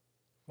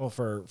 Well,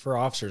 for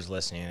officers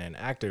listening, an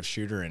active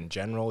shooter in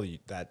general,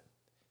 that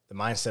the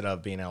mindset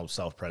of being able to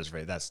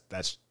self-preserve,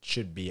 that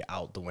should be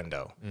out the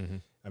window. Mm-hmm.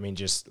 I mean,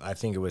 I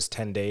think it was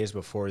 10 days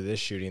before this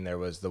shooting, there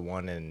was the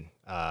one in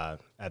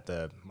at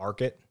the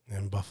market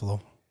in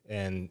Buffalo,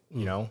 and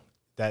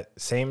that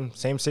same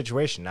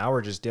situation. Now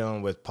we're just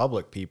dealing with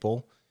public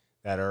people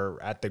that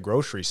are at the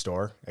grocery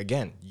store.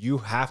 Again, you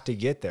have to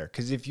get there,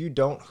 because if you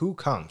don't, who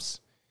comes?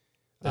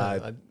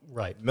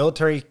 Right.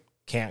 Military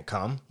can't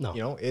come.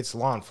 No. It's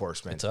law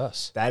enforcement. It's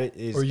us. That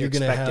is, or you're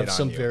going to have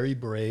some you. very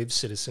brave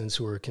citizens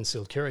who are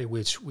concealed carry,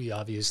 which we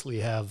obviously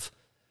have.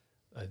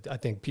 I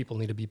think people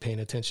need to be paying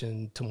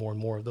attention to more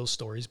and more of those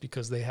stories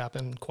because they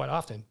happen quite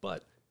often.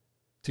 But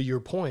to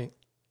your point,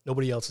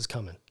 nobody else is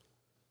coming.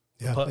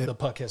 Yeah, The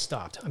puck has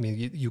stopped. I mean,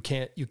 you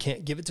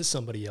can't give it to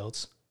somebody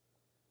else.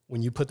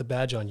 When you put the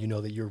badge on, you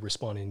know that you're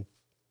responding,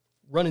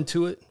 running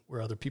to it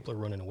where other people are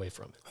running away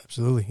from it.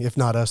 absolutely. If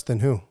not us, then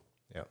who?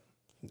 Yep.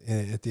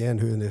 At the end,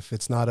 who? And if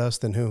it's not us,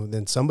 then who?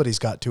 Then somebody's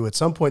got to. At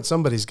some point,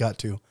 somebody's got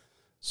to.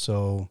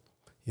 So,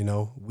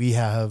 we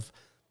have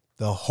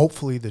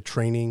hopefully the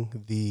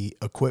training, the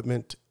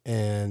equipment,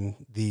 and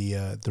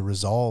the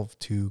resolve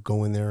to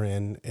go in there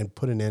and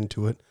put an end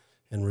to it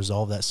and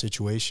resolve that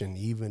situation,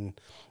 even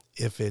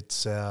if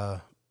it's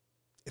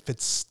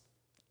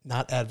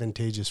not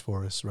advantageous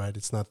for us, right?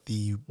 It's not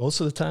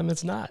Most of the time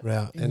it's not.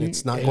 Yeah, and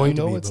it's not going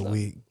to be, but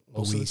we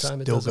Most of the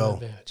time it still doesn't go.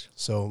 advantage.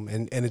 So,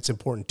 and it's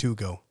important to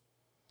go.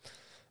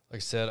 Like I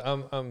said,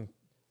 I'm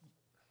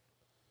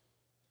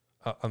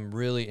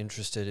really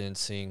interested in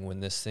seeing when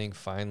this thing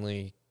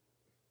finally,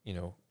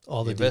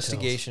 All the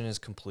investigation is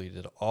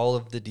completed, all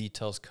of the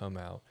details come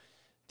out,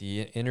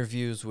 the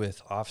interviews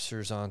with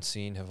officers on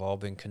scene have all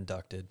been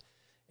conducted,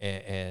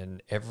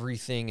 and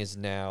everything is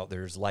now,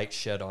 there's light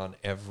shed on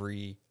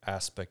every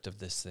aspect of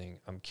this thing.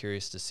 I'm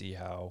curious to see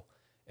how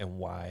and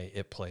why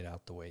it played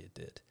out the way it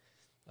did.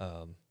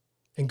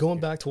 And going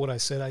back to what I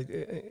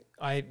said,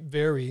 I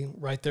very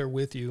right there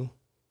with you.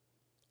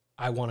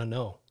 I want to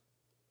know.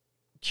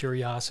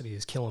 Curiosity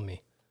is killing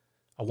me.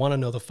 I want to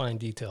know the fine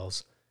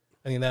details.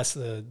 I mean, that's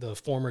the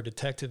former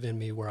detective in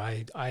me, where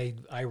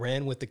I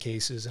ran with the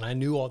cases and I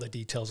knew all the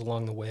details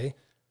along the way.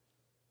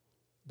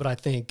 But I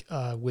think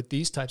with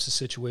these types of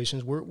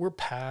situations, we're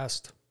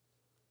past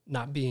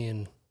not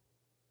being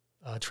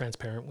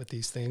transparent with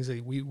these things.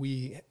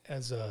 We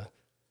as a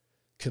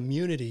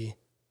community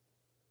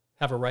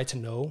have a right to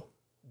know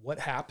what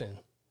happened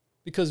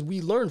because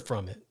we learn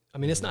from it. I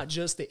mean, it's not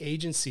just the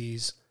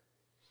agencies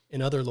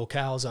in other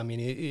locales. I mean,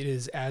 it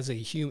is as a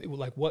human,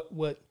 like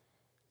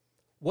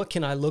what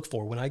can I look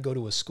for when I go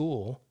to a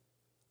school?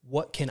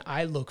 What can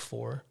I look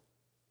for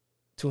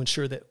to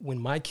ensure that when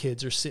my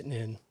kids are sitting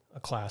in a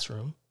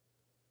classroom,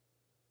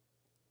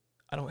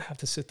 I don't have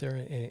to sit there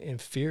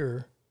and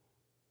fear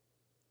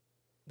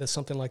that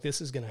something like this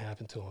is going to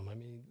happen to them. I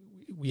mean,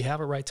 we have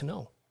a right to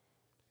know.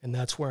 And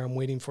that's where I'm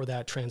waiting for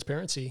that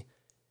transparency.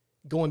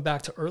 Going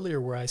back to earlier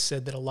where I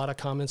said that a lot of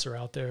comments are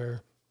out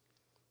there,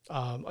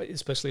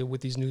 especially with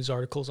these news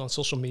articles on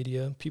social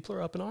media, people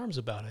are up in arms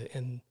about it.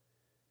 And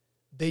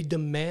they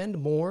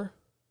demand more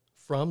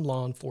from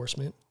law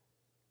enforcement.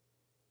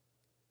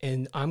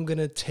 And I'm going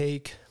to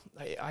take,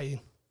 I'm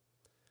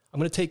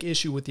going to take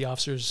issue with the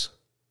officers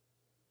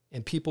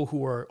and people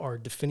who are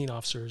defending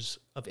officers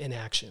of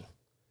inaction.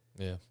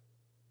 Yeah.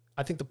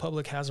 I think the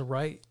public has a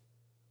right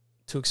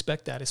to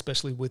expect that,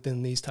 especially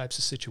within these types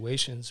of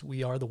situations.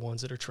 We are the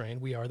ones that are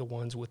trained. We are the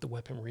ones with the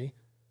weaponry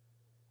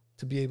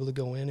to be able to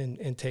go in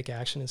and take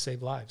action and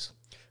save lives.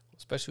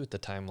 Especially with the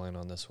timeline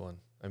on this one.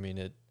 I mean,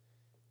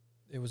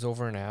 it was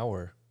over an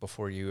hour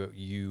before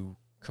you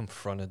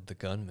confronted the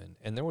gunman.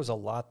 And there was a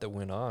lot that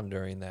went on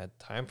during that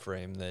time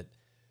frame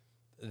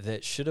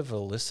that should have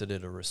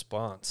elicited a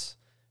response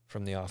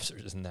from the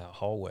officers in that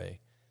hallway.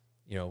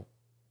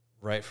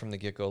 Right from the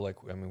get-go,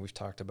 we've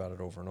talked about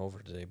it over and over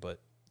today, but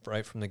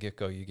right from the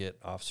get-go, you get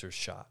officers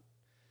shot.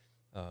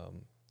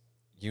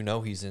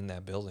 He's in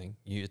that building.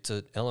 It's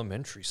an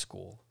elementary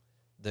school.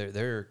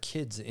 There are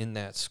kids in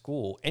that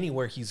school,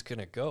 anywhere he's going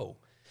to go.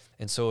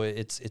 And so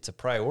it's a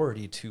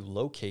priority to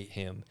locate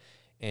him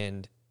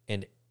and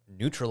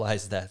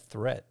neutralize that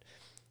threat.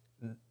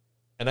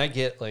 And I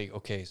get like,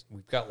 okay,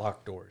 we've got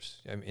locked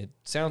doors. I mean, it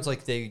sounds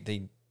like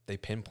they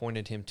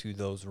pinpointed him to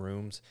those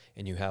rooms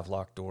and you have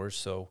locked doors.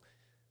 So like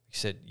you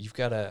said, you've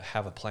got to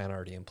have a plan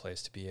already in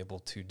place to be able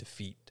to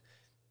defeat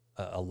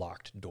a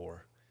locked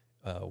door,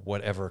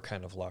 whatever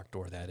kind of locked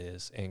door that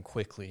is, and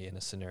quickly in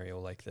a scenario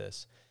like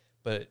this.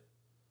 But at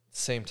the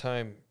same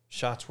time,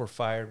 shots were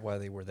fired while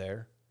they were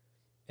there.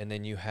 And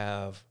then you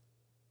have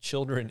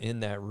children in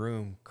that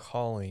room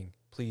calling,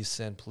 please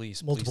send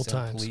police, Multiple please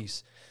send times.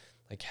 police.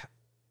 Like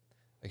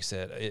I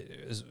said,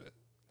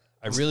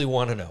 I really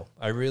want to know.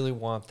 I really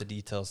want the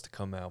details to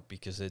come out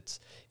because it's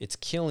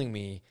killing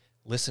me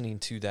listening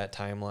to that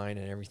timeline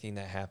and everything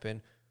that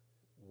happened.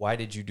 Why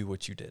did you do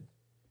what you did?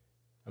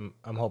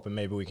 I'm hoping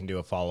maybe we can do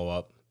a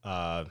follow-up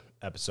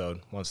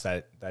episode once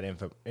that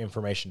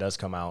information does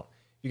come out.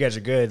 If you guys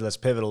are good, let's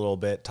pivot a little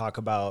bit. Talk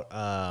about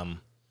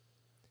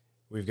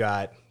we've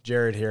got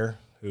Jared here,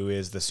 who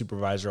is the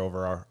supervisor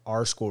over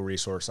our school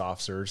resource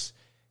officers.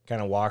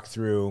 Kind of walk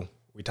through.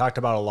 We talked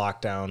about a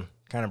lockdown.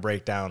 Kind of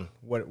break down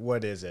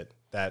what is it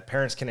that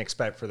parents can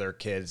expect for their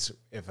kids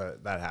if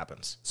that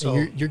happens. So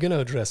you're going to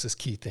address this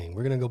key thing.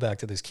 We're going to go back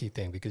to this key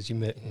thing because you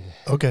met.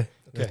 Okay.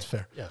 That's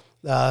fair. Yeah.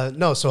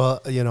 No, so,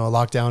 a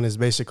lockdown is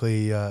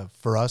basically,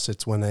 for us,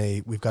 it's when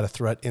we've got a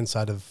threat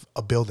inside of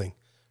a building,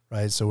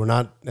 right? So we're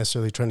not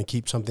necessarily trying to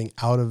keep something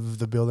out of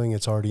the building.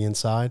 It's already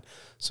inside.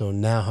 So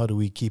now how do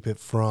we keep it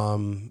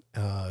from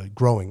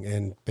growing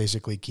and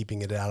basically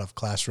keeping it out of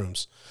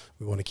classrooms?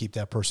 We want to keep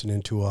that person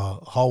into a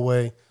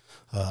hallway,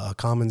 a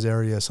commons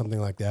area, something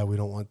like that. We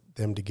don't want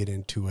them to get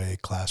into a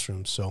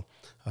classroom. So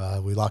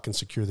we lock and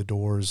secure the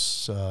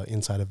doors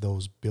inside of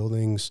those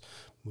buildings,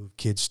 move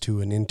kids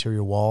to an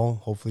interior wall,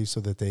 hopefully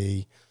so that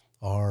they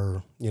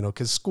are,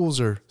 because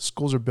schools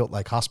are built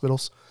like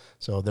hospitals,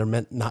 so they're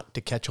meant not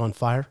to catch on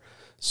fire.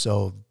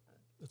 So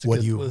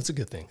That's a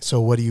good thing. So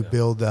what do you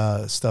build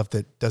stuff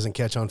that doesn't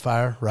catch on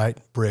fire, right?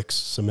 Bricks,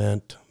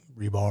 cement,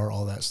 rebar,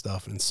 all that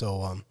stuff. And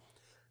so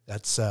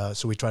that's so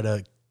we try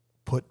to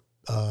put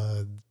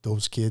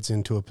those kids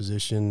into a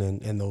position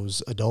and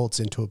those adults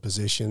into a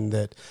position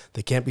that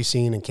they can't be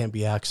seen and can't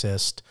be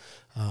accessed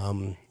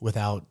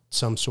without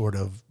some sort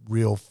of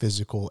real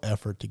physical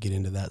effort to get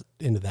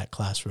into that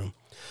classroom.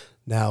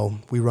 Now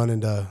we run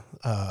into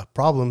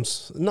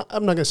problems. I'm not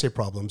going to say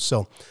problems.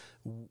 So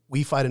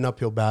we fight an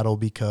uphill battle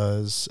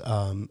because,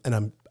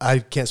 I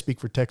can't speak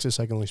for Texas.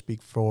 I can only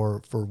speak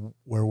for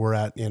where we're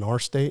at in our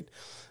state.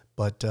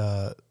 But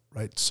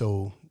right,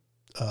 so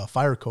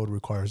fire code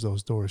requires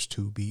those doors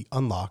to be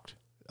unlocked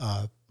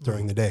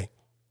during the day,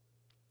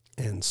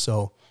 and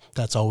so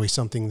that's always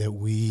something that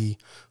we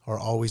are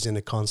always in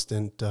a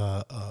constant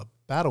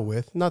battle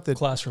with. Not that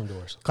Classroom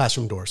doors,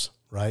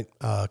 right?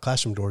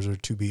 Classroom doors are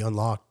to be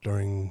unlocked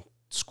during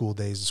school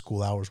days and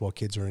school hours while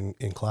kids are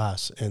in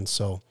class, and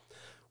so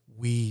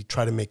we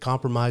try to make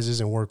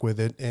compromises and work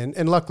with it.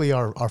 And luckily,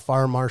 our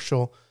fire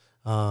marshal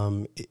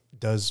it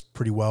does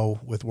pretty well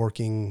with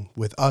working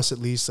with us, at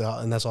least,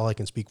 and that's all I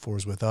can speak for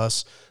is with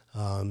us.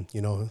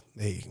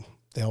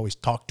 They always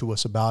talk to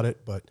us about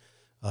it, but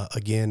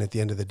again, at the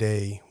end of the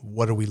day,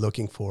 what are we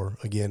looking for?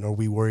 Again, are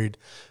we worried?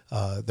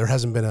 There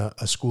hasn't been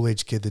a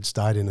school-age kid that's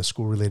died in a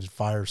school-related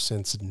fire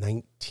since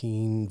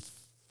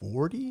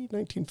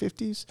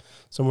 1950s,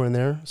 somewhere in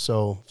there.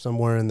 So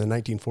somewhere in the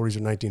 1940s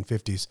or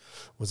 1950s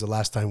was the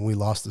last time we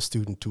lost a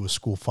student to a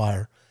school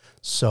fire.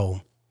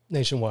 So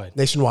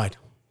nationwide.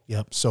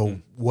 Yep.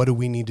 So what do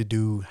we need to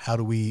do? How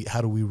do we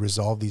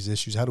resolve these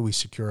issues? How do we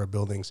secure our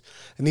buildings?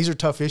 And these are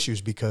tough issues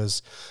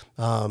because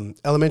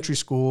elementary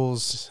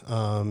schools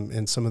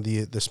and some of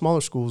the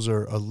smaller schools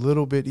are a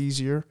little bit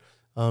easier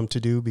to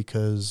do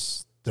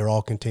because they're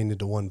all contained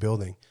into one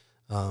building.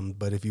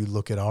 But if you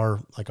look at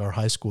our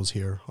high schools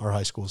here, our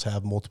high schools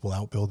have multiple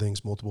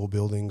outbuildings, multiple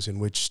buildings in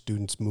which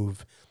students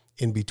move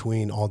in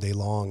between all day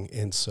long.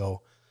 And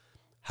so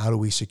how do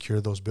we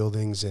secure those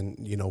buildings, and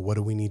what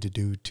do we need to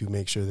do to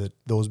make sure that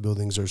those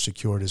buildings are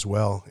secured as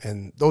well?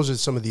 And those are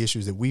some of the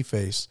issues that we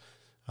face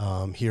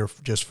here,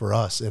 just for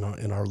us in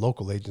our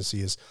local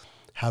agency, is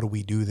how do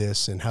we do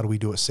this, and how do we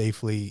do it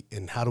safely,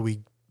 and how do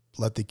we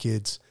let the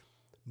kids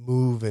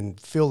move and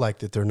feel like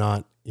that they're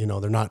not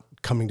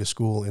coming to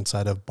school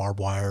inside of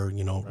barbed wire,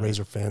 right,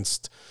 razor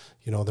fenced,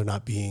 they're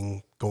not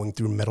going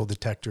through metal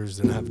detectors,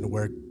 they're not having to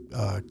wear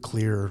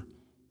clear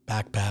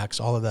backpacks,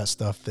 all of that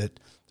stuff. That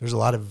there's a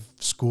lot of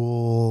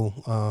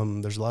schools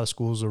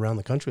around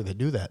the country that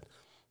do that,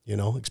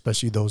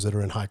 especially those that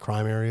are in high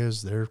crime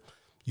areas.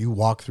 You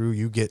walk through,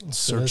 you get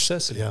searched.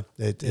 Yeah,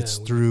 it's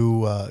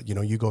through,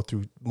 you go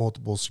through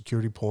multiple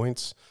security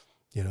points,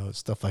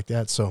 stuff like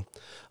that. So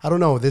I don't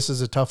know. This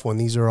is a tough one.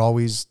 These are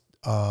always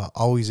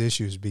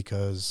issues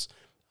because,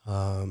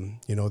 evil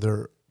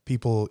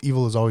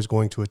is always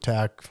going to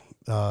attack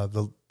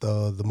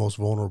the most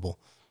vulnerable.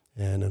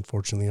 And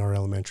unfortunately, our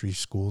elementary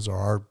schools are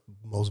our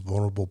most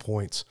vulnerable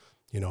points,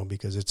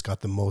 because it's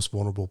got the most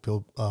vulnerable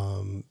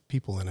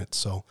people in it.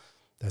 So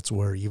that's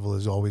where evil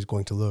is always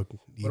going to look.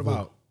 What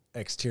about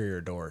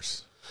exterior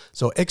doors?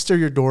 So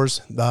exterior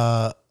doors,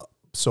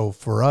 so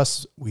for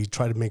us, we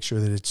try to make sure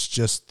that it's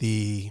just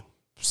the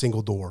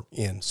single door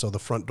in. So the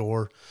front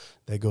door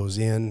that goes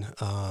in,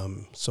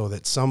 so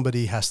that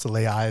somebody has to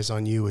lay eyes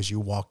on you as you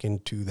walk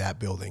into that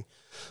building.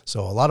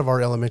 So a lot of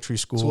our elementary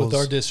schools. So with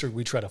our district,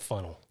 we try to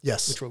funnel.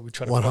 Yes, we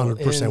try to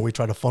 100%. We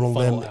try to funnel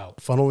them, out.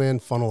 funnel in,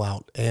 funnel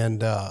out,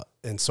 and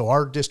so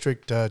our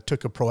district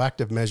took a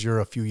proactive measure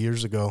a few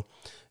years ago,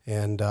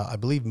 and I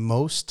believe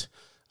most.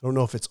 I don't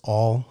know if it's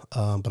all,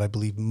 but I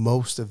believe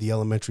most of the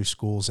elementary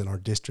schools in our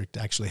district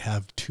actually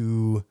have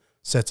 2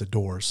 sets of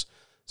doors.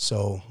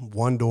 So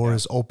one door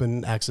is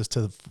open access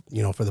to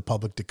the, for the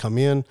public to come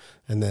in,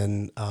 and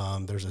then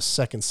there's a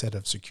second set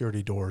of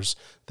security doors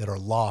that are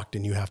locked,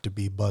 and you have to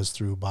be buzzed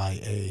through by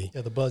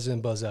the buzz in,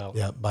 buzz out.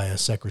 Yeah, by a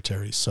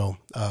secretary. So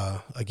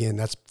again,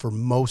 that's for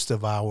most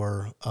of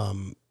our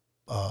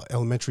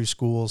elementary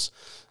schools,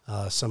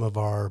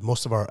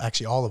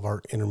 actually all of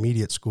our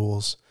intermediate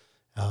schools,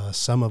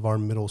 some of our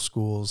middle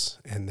schools,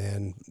 and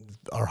then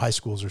our high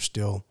schools are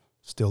still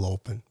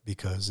open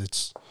because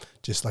it's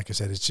just like I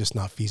said, it's just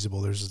not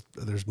feasible.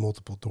 There's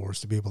multiple doors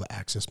to be able to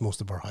access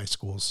most of our high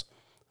schools,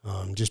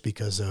 just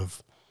because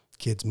of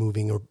kids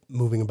moving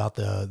about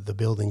the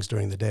buildings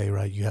during the day.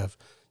 Right, you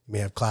may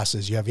have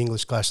classes. You have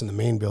English class in the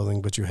main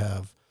building, but you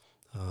have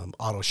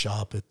auto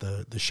shop at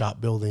the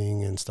shop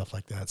building and stuff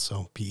like that.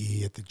 So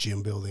PE at the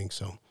gym building.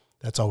 So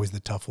that's always the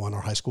tough one.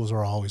 Our high schools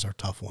are always our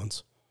tough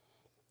ones.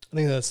 I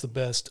think that's the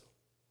best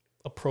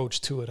approach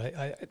to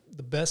it.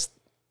 The best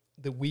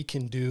that we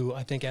can do,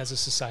 I think, as a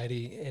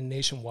society and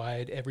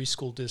nationwide, every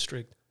school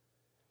district,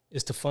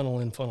 is to funnel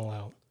in, funnel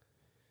out.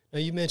 Now,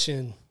 you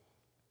mentioned,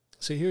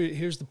 so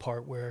here's the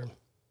part where,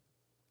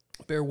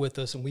 bear with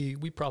us, and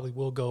we probably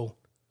will go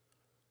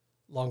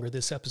longer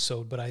this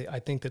episode, but I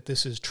think that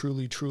this is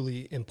truly,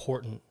 truly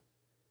important,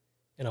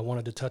 and I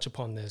wanted to touch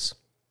upon this.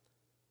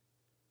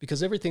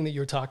 Because everything that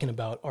you're talking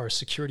about are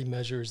security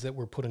measures that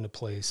were put into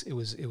place. It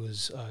was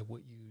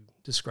what you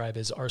describe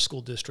as our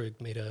school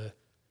district made a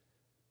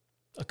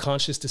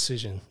conscious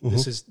decision.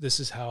 Mm-hmm. This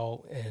is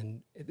how,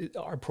 and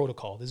our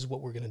protocol. This is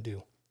what we're going to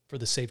do for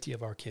the safety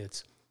of our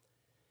kids.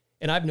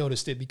 And I've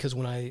noticed it because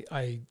when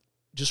I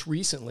just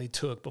recently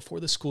before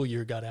the school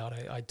year got out,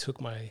 I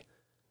took my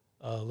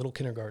little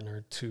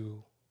kindergartner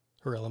to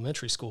her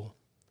elementary school.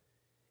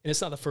 And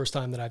it's not the first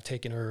time that I've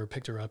taken her or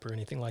picked her up or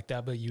anything like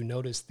that, but you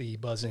notice the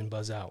buzz in,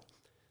 buzz out.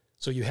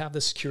 So you have the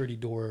security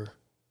door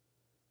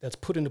that's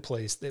put into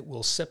place that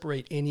will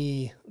separate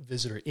any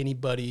visitor,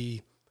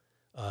 anybody,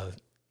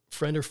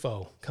 friend or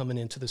foe coming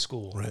into the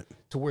school, right,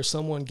 to where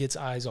someone gets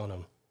eyes on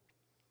them.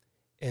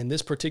 And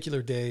this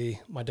particular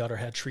day, my daughter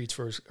had treats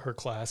for her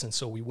class, and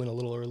so we went a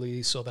little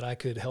early so that I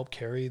could help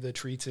carry the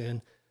treats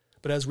in.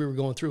 But as we were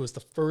going through, it was the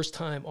first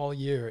time all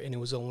year, and it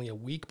was only a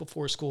week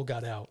before school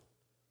got out,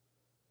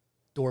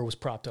 door was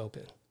propped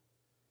open,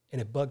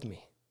 and it bugged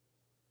me.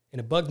 And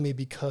it bugged me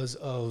because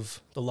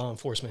of the law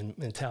enforcement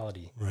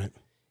mentality. Right.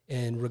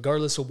 And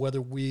regardless of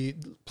whether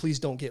please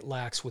don't get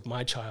lax with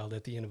my child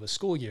at the end of a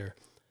school year,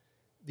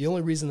 the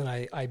only reason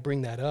that I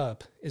bring that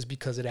up is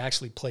because it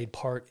actually played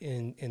part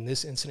in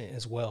this incident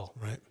as well.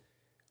 Right.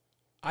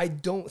 I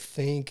don't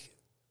think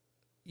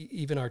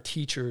even our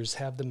teachers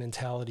have the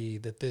mentality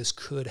that this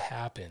could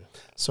happen.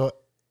 So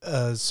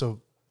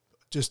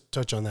just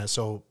touch on that.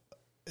 So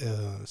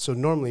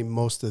normally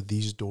most of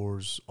these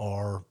doors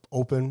are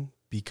open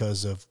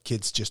because of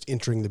kids just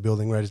entering the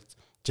building, right?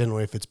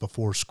 Generally, if it's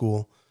before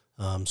school,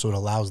 so it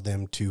allows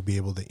them to be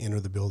able to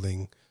enter the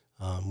building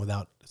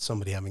without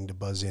somebody having to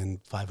buzz in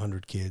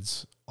 500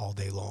 kids all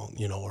day long,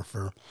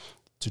 or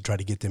to try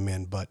to get them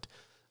in. But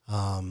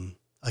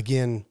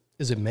again,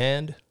 is it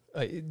manned?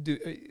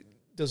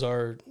 Does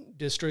our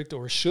district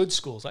or should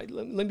schools?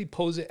 Let me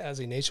pose it as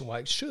a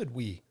nationwide. Should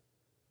we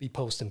be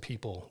posting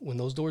people when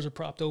those doors are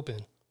propped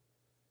open?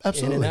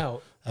 Absolutely. In and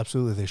out.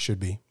 Absolutely, they should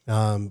be.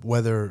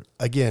 Whether,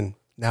 again,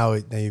 now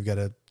you've got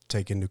to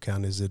take into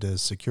account, is it a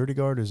security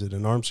guard? Is it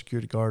an armed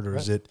security guard? Or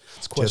right. Is it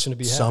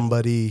just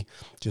somebody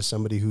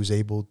who's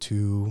able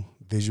to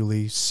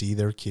visually see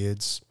the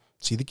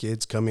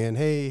kids come in?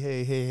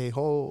 Hey,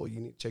 oh, you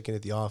need to check in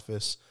at the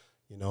office.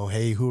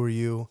 Hey, who are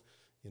you?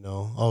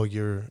 Oh,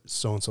 you're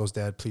so-and-so's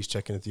dad. Please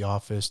check in at the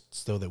office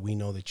so that we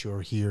know that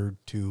you're here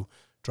to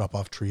drop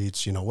off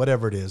treats,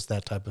 whatever it is,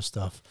 that type of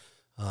stuff.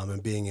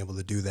 And being able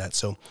to do that.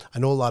 So I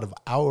know a lot of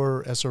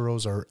our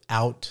SROs are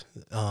out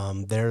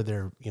there,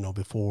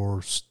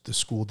 before the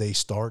school day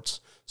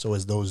starts. So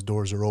as those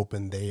doors are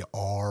open, they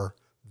are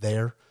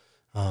there,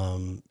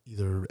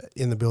 either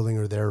in the building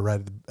or there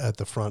right at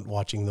the front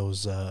watching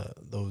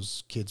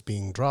those kids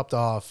being dropped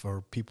off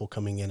or people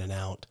coming in and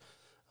out.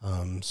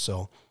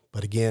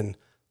 But again,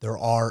 there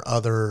are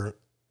other,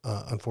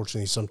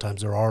 unfortunately,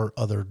 sometimes there are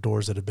other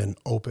doors that have been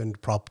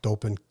propped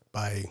open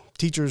by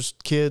teachers,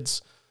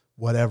 kids,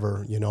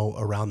 whatever,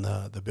 around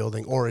the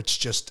building, or it's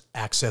just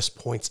access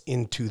points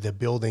into the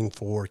building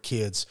for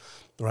kids,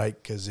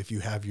 right? Because if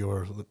you have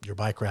your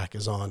bike rack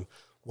is on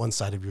one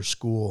side of your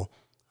school,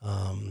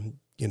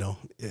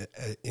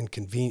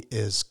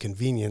 is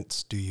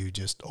convenience, do you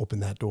just open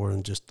that door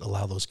and just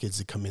allow those kids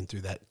to come in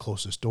through that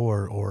closest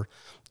door, or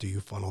do you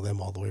funnel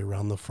them all the way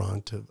around the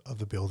front of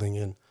the building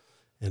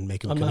and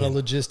make them I'm come not in? a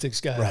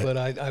logistics guy, Right. but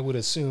I would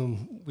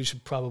assume we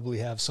should probably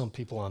have some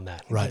people on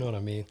that. Right. You know what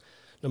I mean?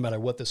 No matter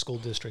what the school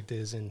district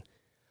is. And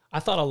I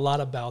thought a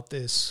lot about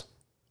this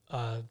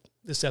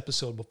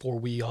episode before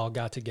we all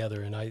got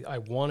together, and I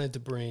wanted to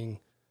bring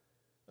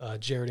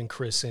Jared and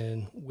Chris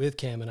in with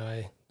Cam and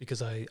I,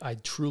 because I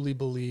truly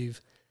believe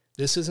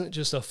this isn't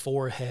just a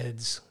four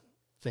heads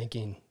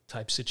thinking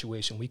type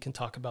situation. We can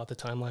talk about the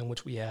timeline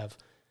which we have.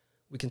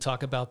 We can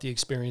talk about the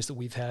experience that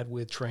we've had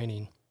with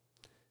training.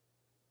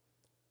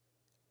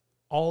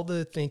 All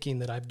the thinking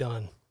that I've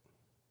done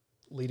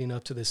leading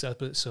up to this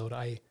episode,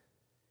 I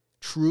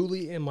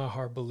truly in my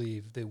heart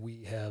believe that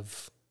we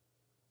have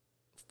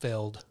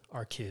failed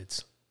our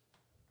kids.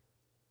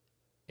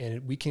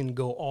 And we can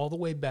go all the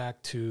way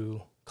back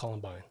to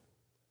Columbine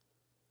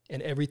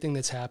and everything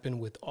that's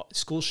happened with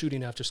school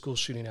shooting after school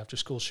shooting after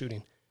school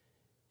shooting.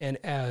 And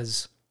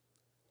as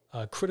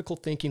critical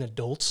thinking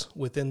adults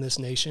within this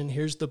nation,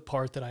 here's the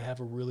part that I have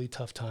a really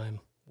tough time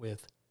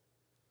with.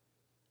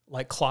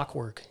 Like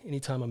clockwork,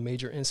 anytime a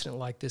major incident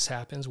like this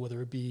happens,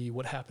 whether it be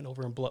what happened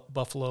over in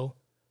Buffalo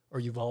or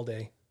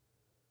Uvalde,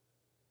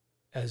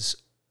 as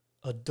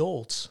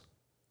adults,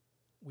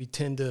 we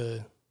tend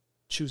to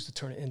choose to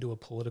turn it into a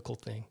political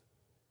thing.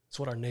 It's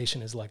what our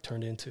nation is like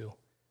turned into.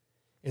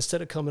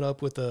 Instead of coming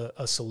up with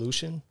a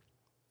solution,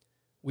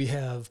 we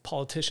have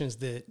politicians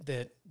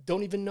that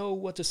don't even know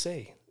what to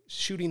say.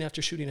 Shooting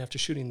after shooting after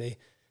shooting,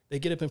 they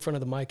get up in front of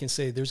the mic and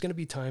say, there's going to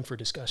be time for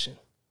discussion.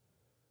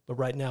 But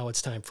right now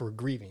it's time for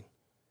grieving.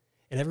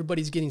 And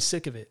everybody's getting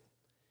sick of it.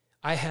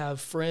 I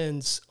have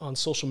friends on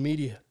social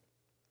media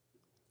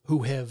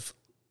who have,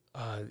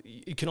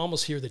 you can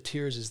almost hear the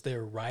tears as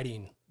they're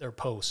writing their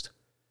post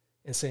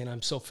and saying,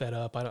 I'm so fed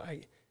up.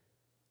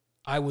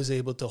 I was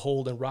able to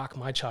hold and rock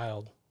my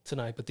child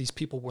tonight, but these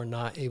people were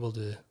not able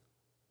to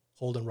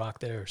hold and rock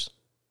theirs.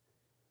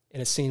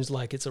 And it seems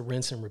like it's a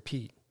rinse and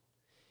repeat.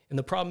 And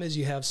the problem is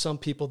you have some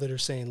people that are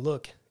saying,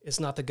 look, it's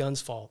not the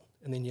gun's fault.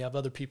 And then you have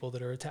other people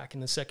that are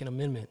attacking the Second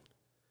Amendment.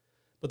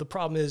 But the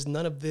problem is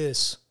none of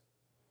this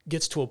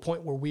gets to a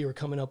point where we are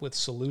coming up with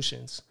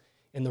solutions.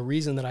 And the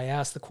reason that I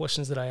asked the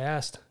questions that I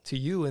asked to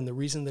you, and the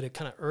reason that it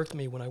kind of irked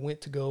me when I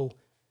went to go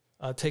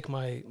take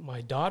my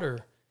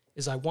daughter,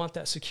 is I want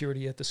that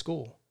security at the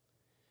school.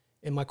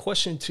 And my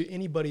question to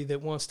anybody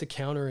that wants to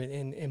counter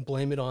and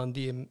blame it on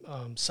the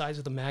size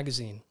of the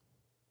magazine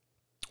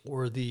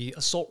or the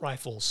assault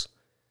rifles,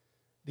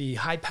 the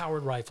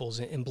high-powered rifles,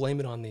 and blame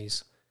it on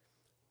these,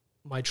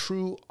 my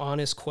true,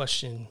 honest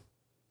question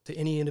to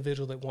any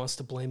individual that wants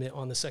to blame it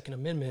on the Second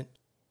Amendment,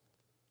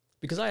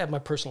 because I have my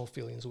personal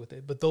feelings with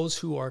it, but those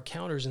who are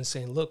counters and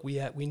saying, look,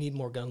 we need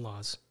more gun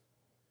laws.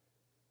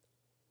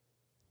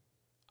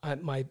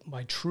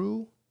 My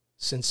true,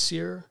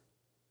 sincere,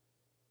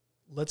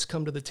 let's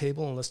come to the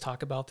table and let's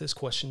talk about this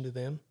question to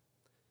them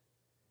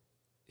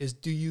is,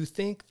 do you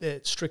think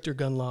that stricter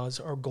gun laws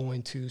are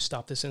going to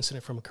stop this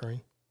incident from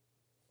occurring?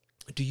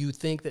 Do you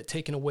think that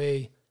taking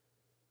away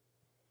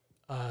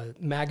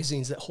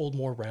magazines that hold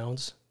more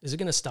rounds, is it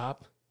going to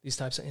stop these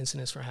types of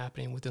incidents from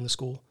happening within the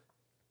school?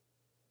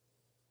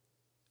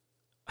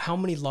 How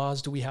many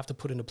laws do we have to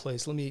put into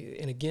place? And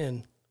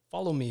again,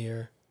 follow me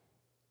here.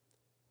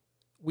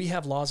 We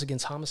have laws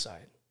against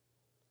homicide.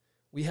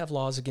 We have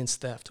laws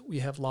against theft. We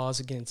have laws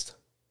against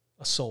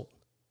assault,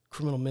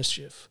 criminal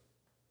mischief.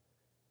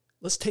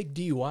 Let's take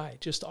DUI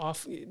just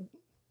off.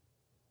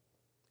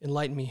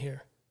 Enlighten me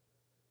here.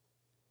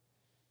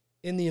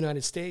 In the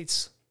United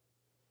States,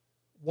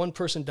 one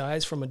person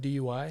dies from a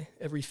DUI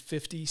every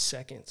 50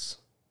 seconds.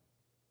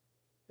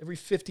 Every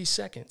 50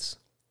 seconds.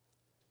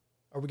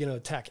 Are we going to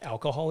attack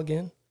alcohol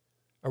again?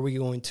 Are we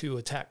going to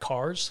attack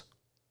cars?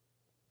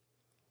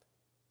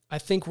 I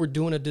think we're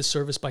doing a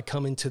disservice by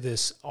coming to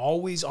this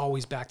always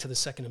back to the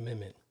Second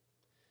Amendment,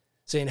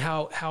 saying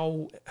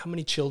how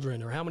many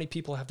children or how many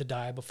people have to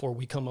die before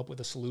we come up with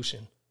a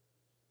solution.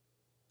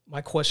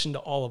 My question to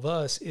all of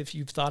us, if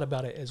you've thought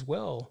about it as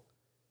well,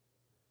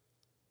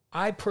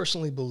 I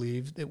personally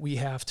believe that we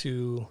have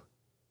to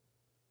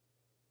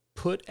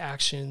put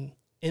action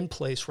in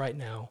place right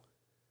now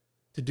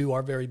to do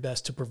our very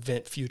best to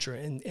prevent future.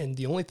 And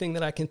the only thing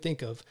that I can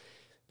think of,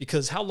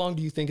 because how long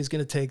do you think it's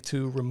going to take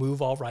to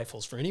remove all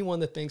rifles? For anyone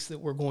that thinks that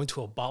we're going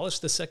to abolish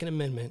the Second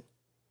Amendment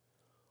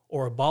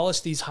or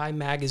abolish these high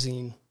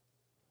magazine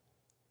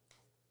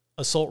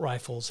assault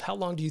rifles, how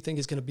long do you think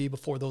it's going to be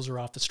before those are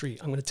off the street?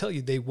 I'm going to tell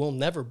you, they will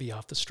never be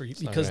off the street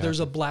because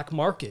there's a black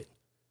market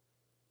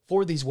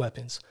for these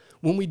weapons.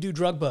 When we do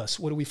drug busts,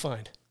 what do we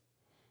find?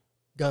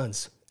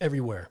 Guns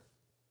everywhere.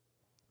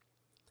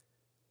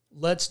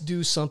 Let's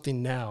do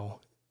something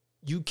now.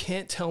 You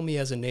can't tell me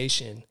as a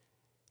nation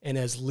and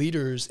as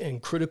leaders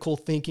and critical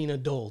thinking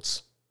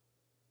adults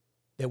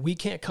that we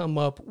can't come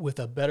up with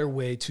a better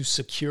way to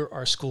secure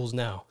our schools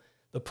now.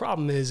 The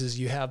problem is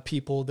you have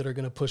people that are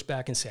going to push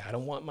back and say, I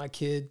don't want my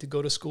kid to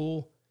go to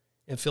school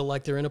and feel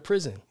like they're in a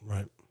prison.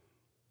 Right.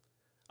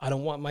 I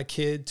don't want my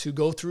kid to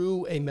go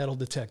through a metal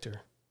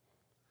detector.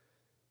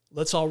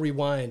 Let's all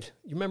rewind.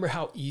 You remember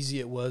how easy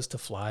it was to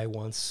fly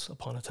once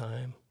upon a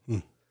time?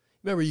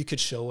 Remember you could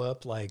show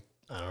up like,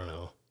 I don't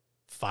know,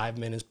 5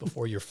 minutes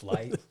before your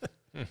flight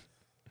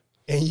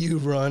and you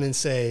run and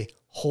say,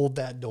 hold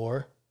that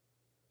door.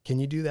 Can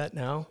you do that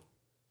now?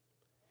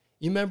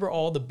 You remember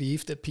all the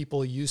beef that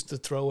people used to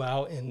throw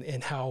out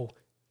and how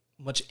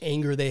much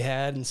anger they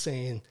had and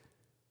saying,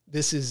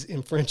 this is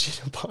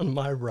infringing upon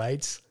my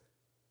rights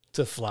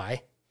to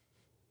fly,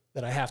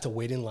 that I have to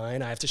wait in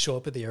line. I have to show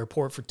up at the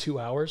airport for 2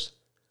 hours.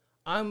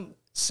 I'm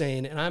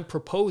saying, and I'm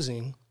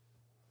proposing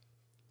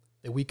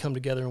that we come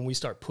together and we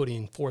start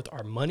putting forth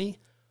our money,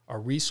 our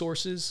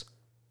resources,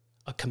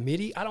 a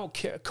committee. I don't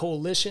care, a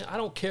coalition. I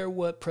don't care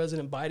what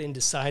President Biden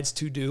decides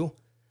to do,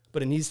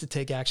 but it needs to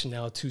take action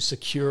now to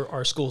secure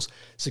our schools,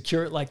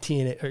 secure it like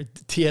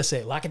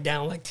TSA, lock it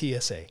down like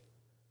TSA.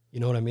 You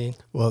know what I mean?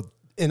 Well,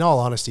 in all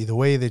honesty, the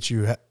way that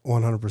you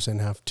 100%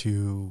 have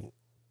to,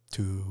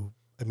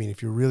 I mean,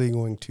 if you're really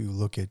going to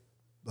look at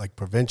like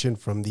prevention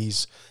from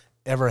these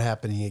ever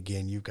happening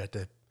again, you've got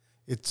to,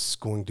 it's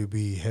going to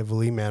be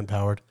heavily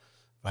manpowered,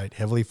 right?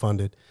 Heavily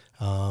funded.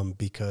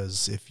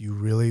 Because if you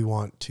really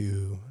want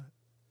to,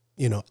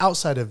 you know,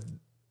 outside of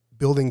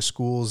building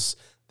schools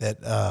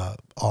that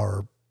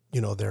are,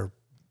 you know, they're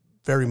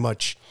very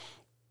much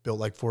built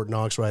like Fort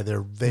Knox, right?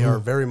 They are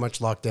very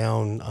much locked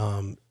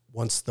down.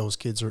 Once those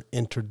kids are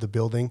entered the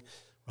building,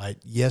 right?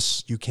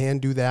 Yes, you can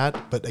do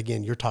that. But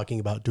again, you're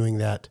talking about doing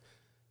that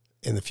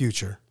in the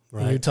future,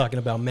 right? And you're talking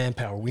about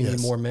manpower. We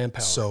need more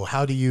manpower. So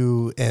how do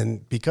you,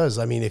 and because,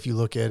 I mean, if you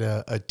look at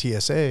a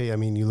TSA, I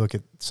mean, you look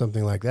at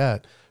something like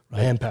that,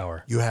 right?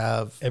 Manpower. You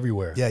have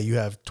everywhere. Yeah, you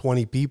have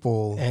 20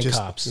 people. And just,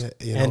 cops.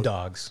 You know, and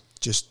dogs.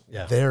 Just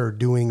there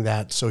doing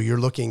that. So you're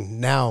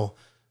looking now.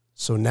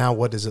 So now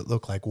what does it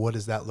look like? What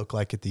does that look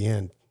like at the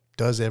end?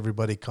 Does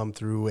everybody come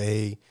through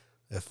a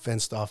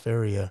fenced off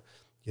area?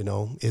 You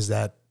know, is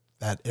that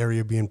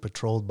area being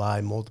patrolled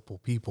by multiple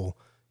people?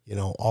 You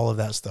know, all of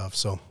that stuff.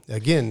 So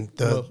again,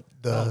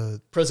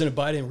 President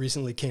Biden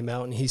recently came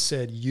out and he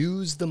said,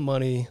 use the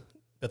money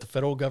that the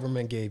federal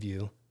government gave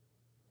you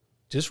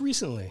just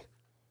recently.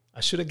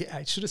 I should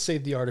have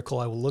saved the article.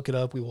 I will look it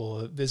up. We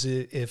will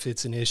visit if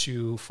it's an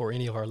issue for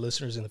any of our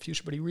listeners in the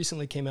future. But he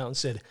recently came out and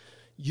said,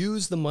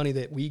 use the money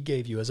that we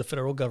gave you as a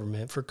federal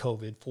government for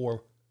COVID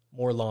for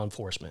more law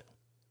enforcement.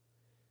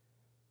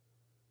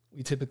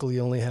 We typically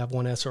only have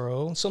one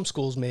SRO. Some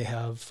schools may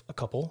have a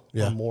couple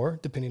or more,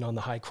 depending on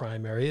the high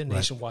crime area,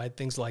 nationwide,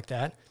 things like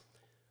that.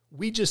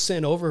 We just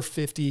sent over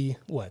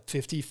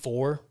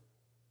 54,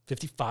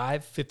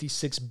 55,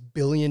 $56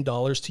 billion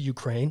to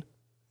Ukraine.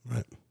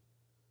 Right.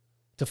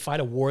 To fight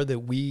a war that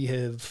we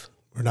have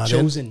We're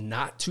chosen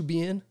not to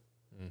be in.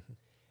 Mm-hmm.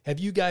 Have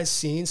you guys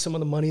seen some of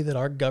the money that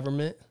our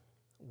government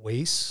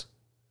wastes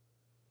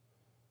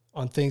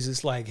on things?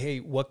 It's like, hey,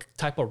 what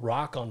type of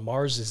rock on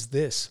Mars is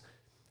this?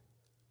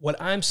 What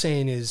I'm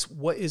saying is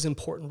what is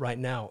important right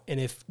now.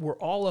 And if we're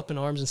all up in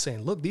arms and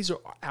saying, look, these are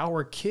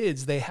our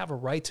kids, they have a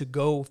right to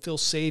go feel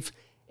safe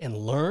and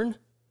learn,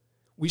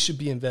 we should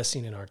be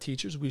investing in our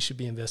teachers. We should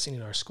be investing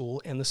in our school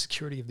and the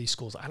security of these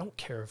schools. I don't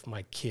care if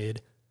my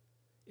kid,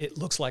 it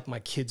looks like my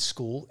kid's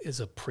school is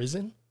a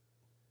prison,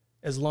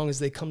 as long as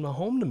they come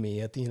home to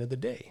me at the end of the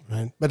day.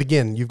 Right. But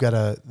again, you've got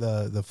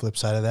the flip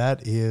side of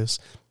that is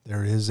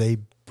there is a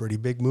pretty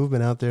big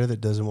movement out there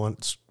that doesn't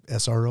want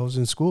SROs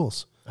in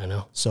schools. I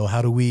know. So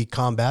how do we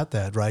combat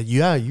that, right?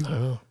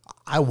 Yeah,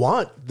 I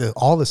want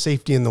all the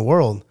safety in the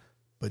world,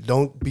 but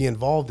don't be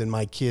involved in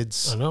my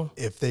kids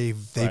if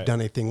they've done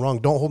anything wrong.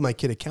 Don't hold my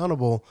kid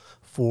accountable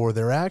for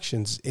their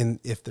actions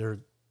if they're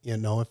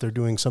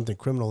doing something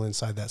criminal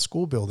inside that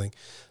school building.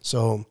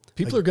 So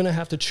people are going to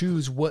have to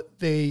choose what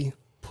they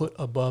put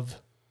above.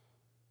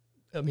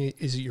 I mean,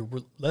 is it your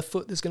left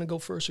foot that's going to go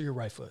first or your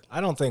right foot?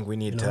 I don't think we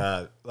need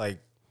to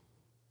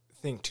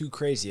think too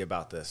crazy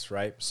about this,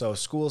 right? So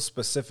schools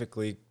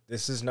specifically,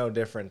 this is no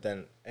different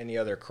than any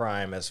other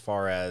crime as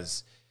far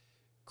as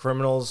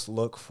criminals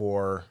look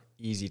for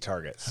easy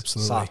targets,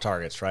 soft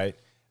targets, right?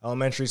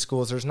 Elementary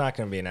schools, there's not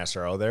going to be an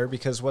SRO there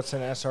because what's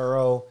an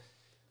SRO?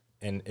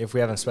 And if we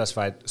haven't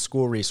specified,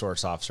 school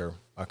resource officer,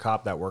 a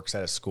cop that works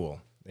at a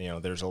school. You know,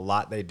 there's a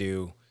lot they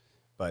do,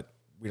 but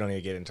we don't need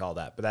to get into all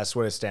that. But that's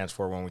what it stands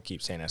for when we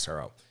keep saying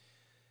SRO.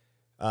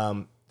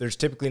 There's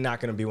typically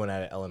not going to be one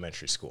at an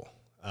elementary school.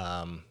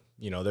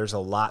 There's a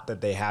lot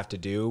that they have to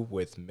do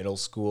with middle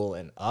school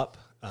and up,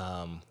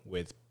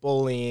 with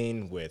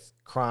bullying, with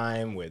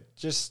crime, with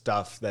just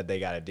stuff that they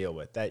got to deal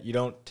with that you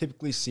don't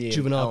typically see in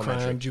juvenile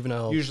elementary. Crime,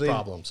 juvenile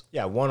problems.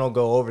 Yeah, one will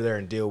go over there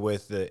and deal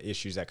with the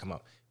issues that come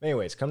up. But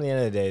anyways, come the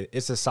end of the day,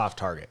 it's a soft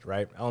target,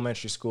 right?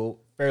 Elementary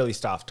school, fairly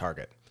soft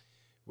target,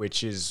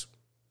 which is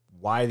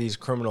why these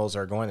criminals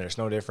are going there. It's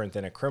no different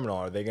than a criminal.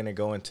 Are they going to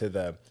go into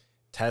the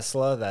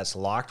Tesla that's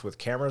locked with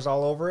cameras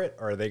all over it,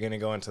 or are they going to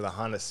go into the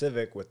Honda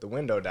Civic with the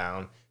window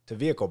down to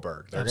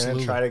Vehicle-Berg? They're going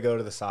to try to go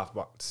to the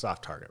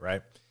soft target,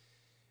 right?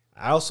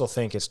 I also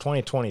think it's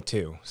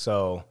 2022,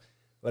 so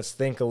let's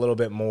think a little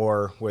bit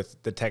more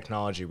with the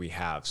technology we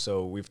have.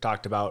 So we've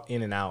talked about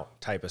in and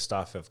out type of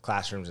stuff of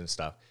classrooms and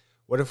stuff.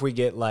 What if we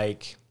get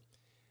like,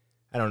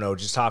 I don't know,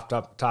 just top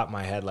of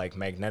my head, like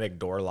magnetic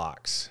door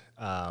locks.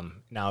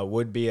 Now it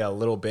would be a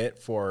little bit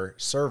for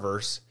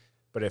servers,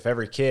 but if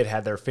every kid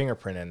had their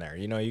fingerprint in there,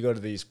 you know, you go to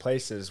these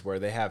places where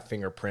they have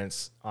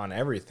fingerprints on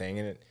everything,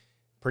 and it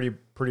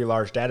pretty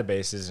large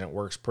databases, and it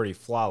works pretty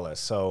flawless.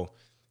 So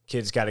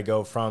kids got to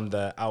go from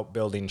the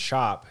outbuilding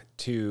shop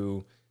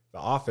to the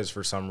office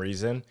for some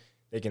reason.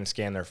 They can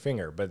scan their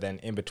finger, but then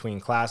in between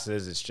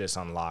classes, it's just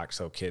unlocked,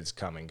 so kids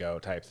come and go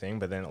type thing.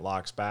 But then it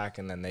locks back,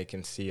 and then they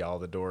can see all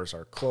the doors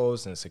are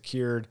closed and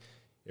secured.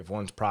 If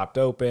one's propped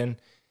open,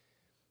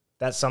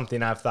 that's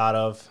something I've thought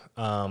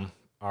of.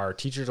 Are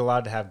teachers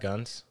allowed to have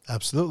guns?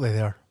 Absolutely,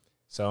 they are.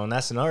 So, and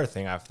that's another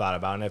thing I've thought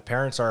about. And if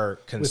parents are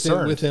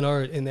concerned within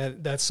our, and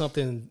that's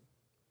something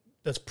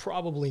that's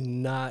probably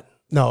not.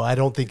 No, I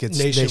don't think it's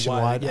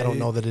nationwide. Yeah, I don't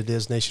know that it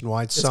is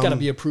nationwide. It's got to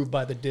be approved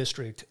by the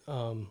district.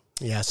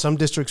 Yeah, some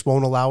districts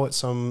won't allow it.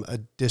 Some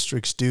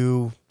districts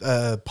do.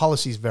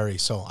 Policies vary.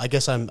 So I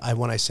guess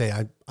when I say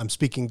I'm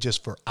speaking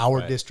just for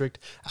our district.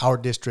 Our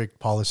district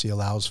policy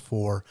allows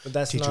for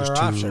teachers to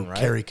option, right?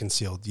 carry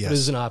concealed. Yes, it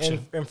is an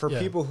option. And for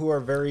people who are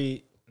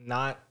very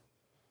not,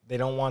 they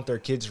don't want their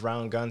kids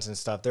around guns and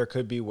stuff, there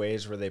could be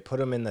ways where they put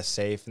them in the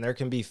safe, and there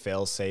can be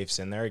fail safes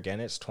in there.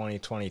 Again, it's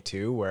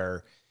 2022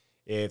 where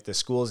if the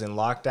school's in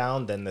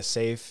lockdown, then the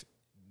safe,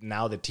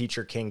 now the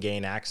teacher can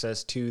gain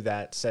access to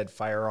that said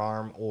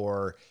firearm,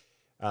 or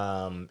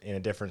in a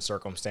different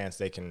circumstance,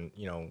 they can,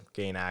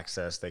 gain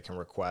access, they can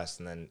request,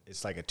 and then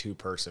it's like a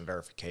 2-person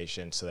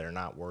verification. So they're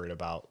not worried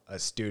about a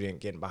student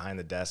getting behind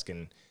the desk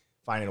and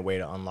finding a way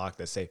to unlock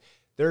the safe.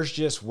 There's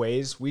just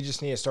ways. We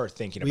just need to start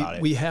thinking about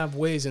it. We have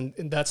ways, and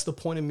that's the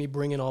point of me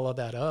bringing all of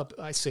that up.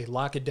 I say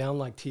lock it down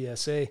like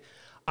TSA.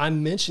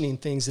 I'm mentioning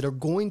things that are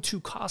going to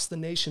cost the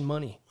nation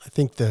money. I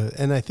think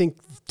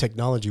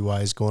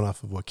technology-wise, going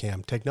off of what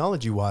Cam,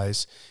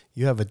 technology-wise,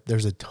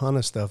 there's a ton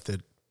of stuff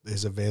that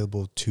is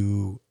available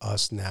to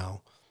us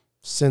now.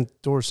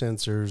 Door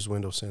sensors,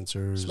 window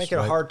sensors. Just make it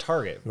a hard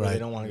target where they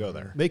don't want to go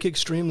there. Make it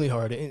extremely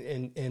hard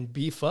and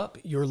beef up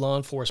your law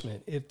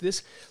enforcement.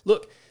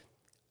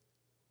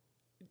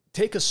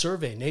 Take a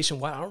survey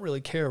nationwide. I don't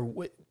really care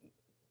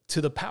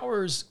to the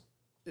powers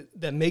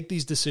that make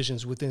these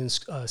decisions within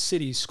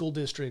cities, school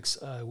districts,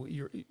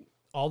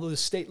 all the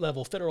state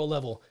level, federal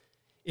level.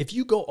 If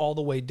you go all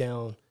the way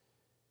down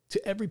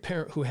to every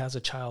parent who has a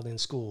child in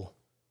school,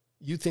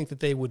 you think that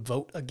they would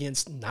vote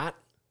against not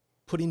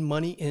putting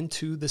money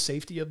into the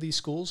safety of these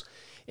schools?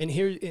 And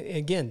here,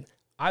 again,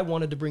 I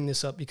wanted to bring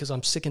this up because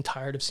I'm sick and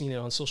tired of seeing it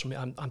on social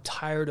media. I'm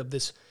tired of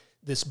this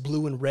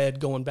blue and red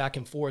going back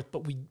and forth,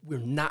 but we're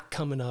not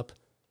coming up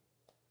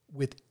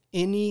with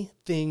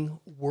anything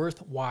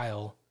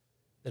worthwhile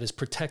that is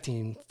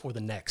protecting for the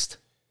next.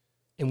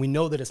 And we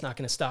know that it's not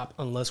going to stop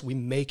unless we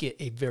make it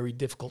a very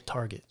difficult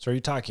target. So are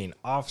you talking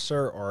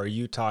officer, or are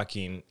you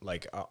talking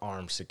like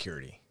armed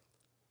security?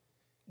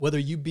 Whether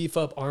you beef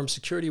up armed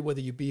security,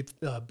 whether you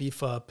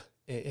beef up,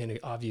 and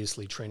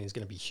obviously training is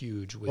going to be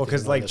huge. Well,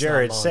 because like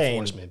Jared's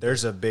saying,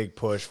 there's a big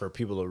push for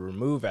people to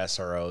remove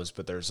SROs,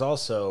 but there's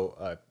also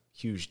a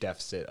huge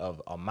deficit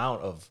of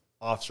amount of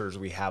officers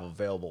we have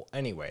available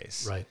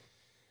anyways. Right.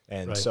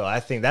 And so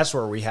I think that's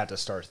where we have to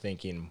start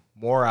thinking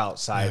more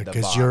outside the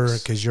box.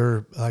 Because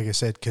you're, like I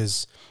said,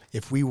 because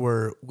if we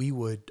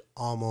would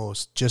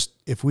almost just,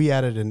 if we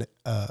added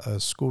a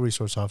school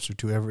resource officer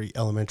to every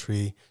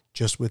elementary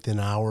just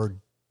within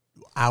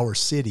our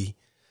city,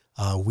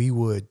 we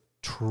would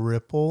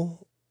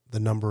triple the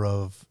number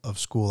of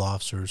school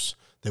officers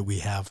that we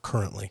have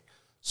currently.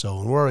 So,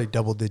 and we're already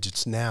double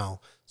digits now.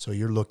 So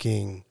you're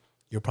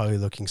probably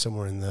looking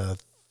somewhere in the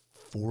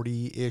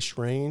 40-ish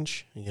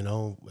range, And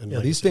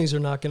like these things are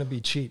not going to be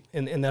cheap.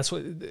 And that's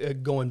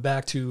what, going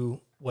back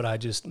to what I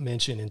just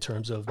mentioned in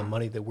terms of the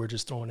money that we're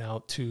just throwing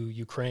out to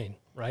Ukraine,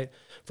 right?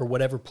 For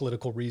whatever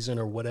political reason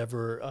or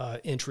whatever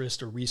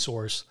interest or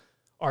resource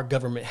our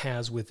government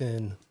has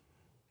within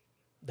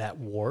that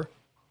war,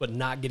 but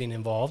not getting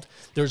involved.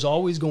 There's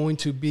always going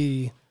to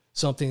be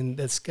something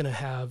that's going to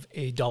have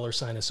a dollar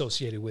sign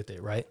associated with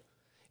it, right?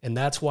 And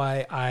that's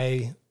why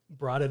I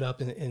brought it up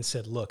and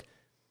said, look,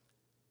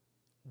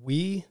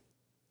 we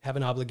have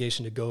an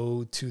obligation to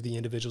go to the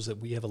individuals that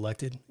we have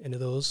elected into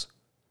those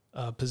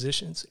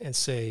positions and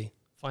say,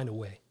 find a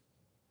way.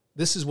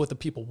 This is what the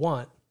people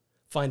want.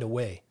 Find a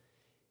way.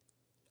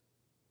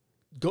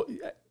 Go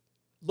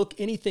look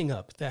anything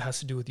up that has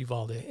to do with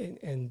Uvalde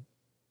and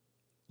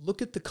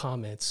look at the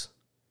comments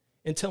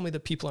and tell me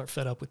that people aren't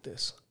fed up with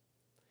this.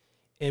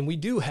 And we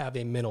do have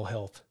a mental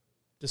health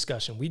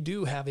discussion. We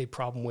do have a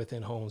problem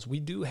within homes. We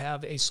do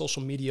have a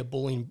social media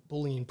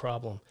bullying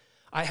problem.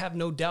 I have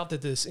no doubt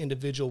that this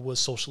individual was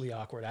socially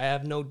awkward. I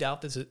have no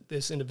doubt that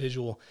this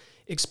individual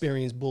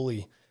experienced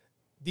bully.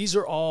 These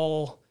are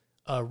all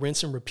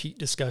rinse and repeat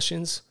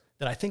discussions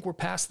that I think we're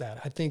past that.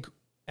 I think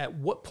at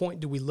what point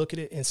do we look at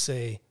it and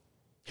say,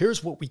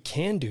 here's what we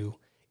can do.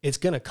 It's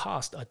going to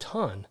cost a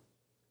ton,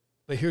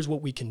 but here's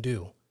what we can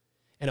do.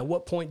 And at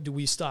what point do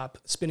we stop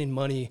spending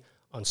money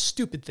on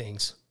stupid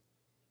things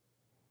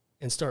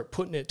and start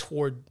putting it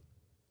toward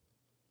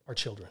our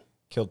children?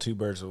 Kill two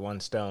birds with one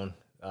stone.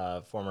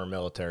 Former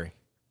military.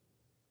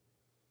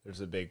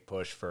 There's a big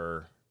push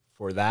for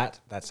that.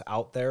 That's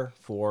out there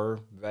for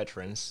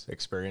veterans,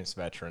 experienced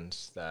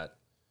veterans that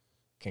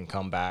can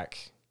come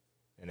back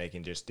and they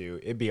can just do,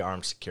 it'd be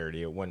armed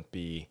security. It wouldn't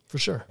be. For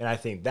sure. And I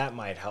think that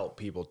might help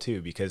people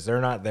too, because they're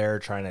not there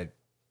trying to,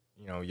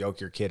 yoke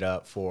your kid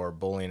up for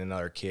bullying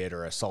another kid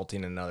or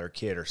assaulting another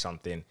kid or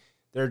something.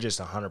 They're just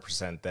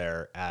 100%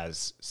 there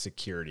as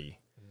security.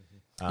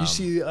 You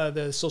see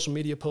the social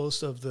media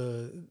post of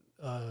the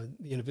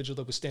individual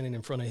that was standing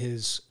in front of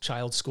his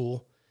child's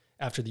school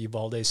after the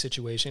Uvalde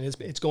situation.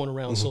 It's going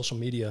around social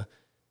media.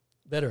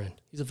 Veteran.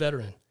 He's a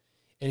veteran.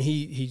 And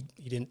he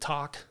didn't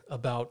talk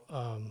about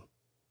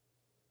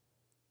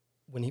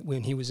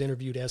when he was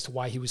interviewed as to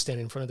why he was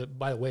standing in front of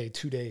by the way,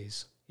 2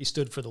 days. He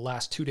stood for the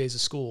last 2 days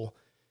of school.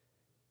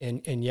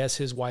 And yes,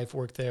 his wife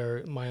worked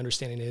there, my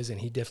understanding is,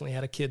 and he definitely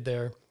had a kid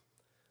there.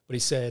 But he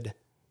said,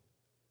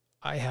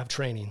 I have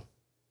training.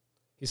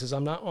 He says,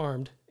 I'm not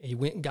armed. And he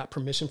went and got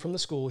permission from the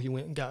school. He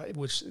went and got,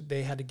 which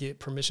they had to get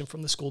permission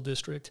from the school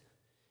district.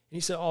 And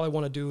he said, all I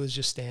want to do is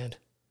just stand.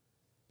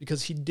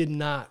 Because he did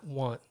not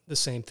want the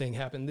same thing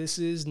happen. This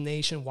is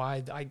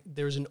nationwide.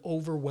 There's an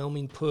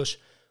overwhelming push.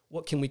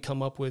 What can we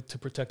come up with to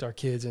protect our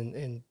kids?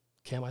 And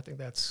Cam, I think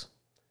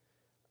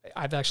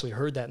I've actually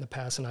heard that in the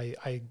past. And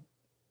I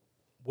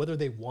whether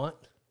they want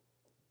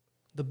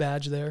the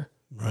badge there,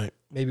 Right.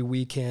 maybe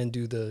we can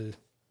do the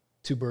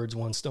two birds,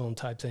 one stone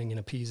type thing and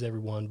appease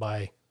everyone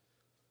by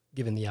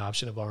giving the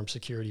option of armed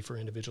security for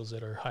individuals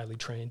that are highly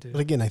trained. But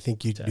again, I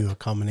think you do a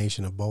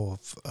combination of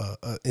both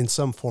in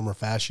some form or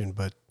fashion.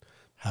 But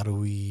how do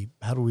we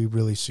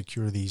really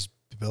secure these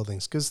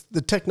buildings? Because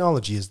the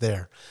technology is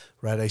there,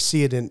 right? I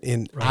see it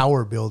in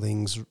our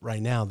buildings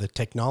right now. The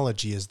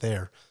technology is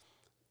there.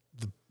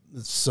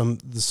 Some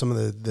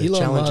of the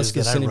Elon challenges Musk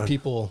is that I sending run,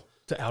 people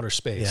to outer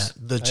space. yeah,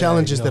 the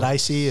challenges that I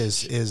see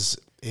is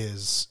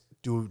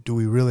do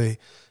we really?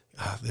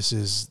 This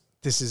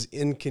is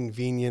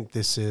inconvenient.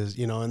 This is,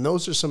 and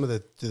those are some of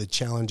the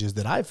challenges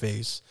that I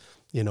face,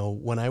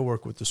 when I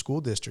work with the school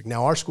district.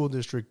 Now, our school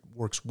district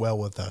works well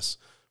with us,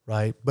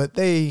 right? But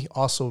they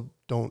also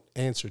don't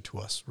answer to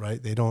us,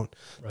 right? They don't.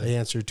 Right. They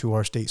answer to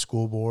our state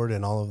school board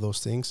and all of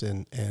those things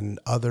and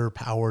other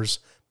powers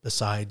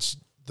besides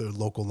the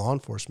local law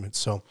enforcement.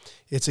 So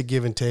it's a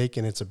give and take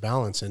and it's a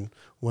balance. And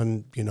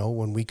when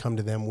we come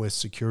to them with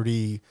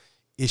security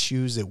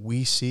issues that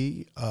we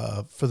see,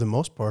 for the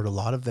most part, a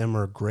lot of them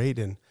are great.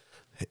 And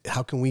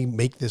how can we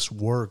make this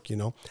work?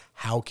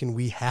 How can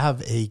we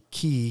have a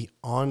key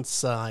on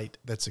site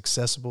that's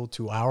accessible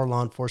to our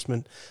law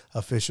enforcement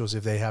officials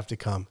if they have to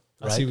come?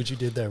 Right? I see what you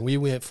did there. We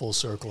went full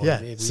circle. Yeah.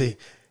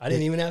 I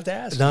didn't even have to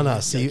ask. No.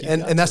 See,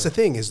 and that's the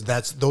thing is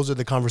those are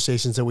the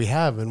conversations that we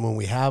have. And when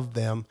we have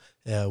them,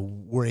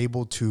 we're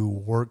able to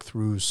work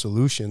through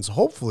solutions,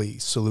 hopefully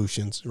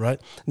solutions, right?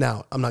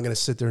 Now, I'm not going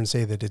to sit there and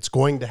say that it's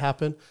going to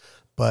happen,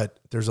 but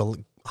there's a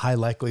high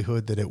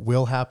likelihood that it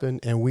will happen.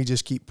 And we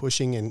just keep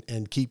pushing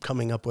and keep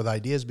coming up with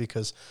ideas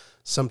because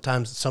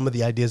sometimes some of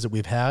the ideas that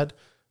we've had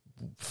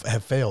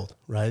have failed,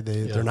 right?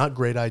 They're not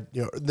great.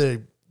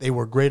 They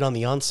were great on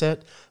the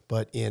onset,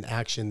 but in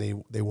action,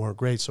 they weren't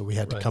great. So we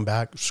had to come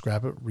back,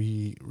 scrap it,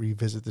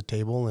 revisit the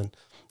table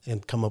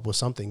and come up with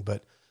something.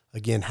 But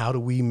again, how do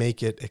we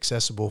make it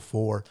accessible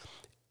for,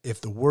 if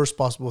the worst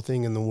possible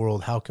thing in the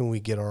world, how can we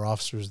get our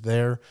officers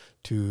there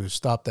to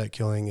stop that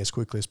killing as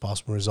quickly as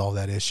possible, resolve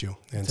that issue,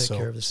 and take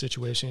care of the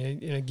situation?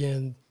 And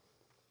again,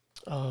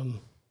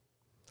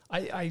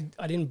 I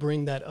didn't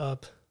bring that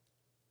up.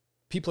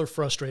 People are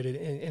frustrated,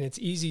 and it's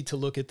easy to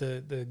look at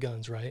the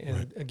guns, right?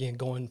 And again,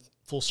 going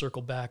full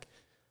circle back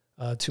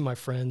to my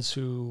friends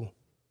who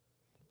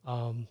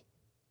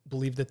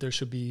believe that there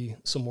should be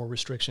some more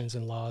restrictions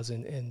and laws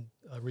and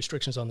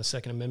restrictions on the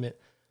Second Amendment.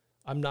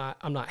 I'm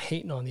not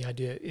hating on the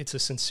idea. It's a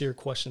sincere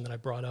question that I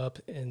brought up,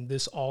 and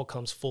this all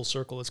comes full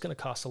circle. It's going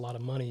to cost a lot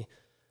of money.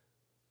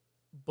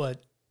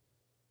 But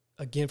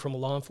again, from a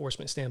law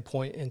enforcement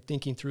standpoint and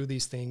thinking through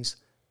these things,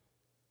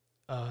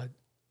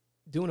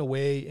 doing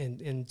away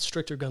and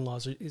stricter gun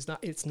laws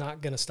it's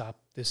not going to stop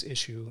this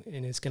issue,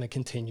 and it's going to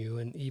continue,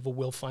 and evil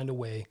will find a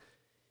way,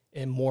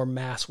 and more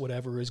mass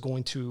whatever is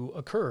going to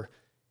occur.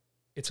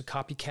 It's a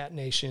copycat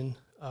nation.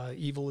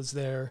 Evil is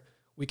there.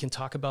 We can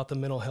talk about the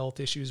mental health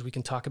issues. We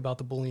can talk about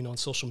the bullying on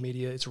social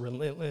media. It's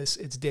relentless.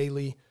 It's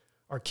daily.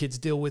 Our kids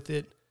deal with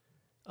it.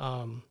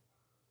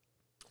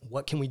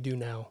 What can we do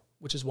now?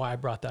 Which is why I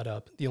brought that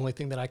up. The only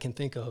thing that I can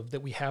think of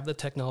that we have the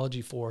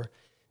technology for,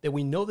 that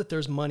we know that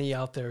there's money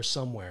out there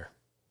somewhere.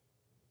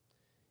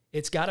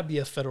 It's got to be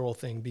a federal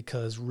thing,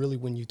 because really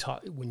when you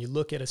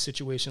look at a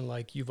situation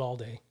like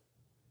Uvalde,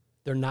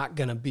 they're not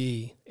going to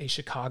be a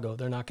Chicago.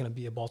 They're not going to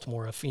be a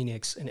Baltimore, a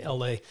Phoenix, an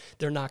LA.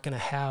 They're not going to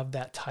have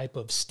that type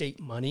of state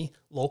money,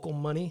 local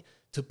money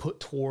to put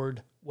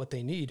toward what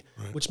they need,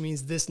 which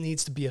means this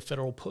needs to be a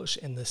federal push,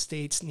 and the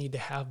states need to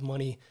have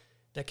money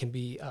that can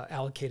be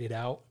allocated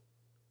out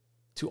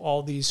to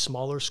all these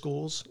smaller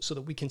schools so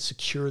that we can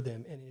secure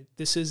them. And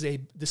this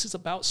is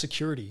about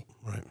security.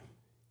 Right.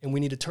 And we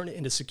need to turn it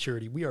into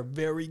security. We are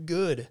very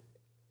good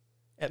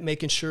at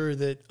making sure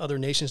that other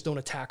nations don't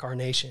attack our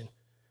nation.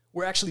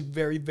 We're actually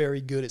very,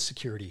 very good at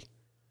security.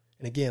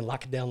 And again,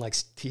 lock it down like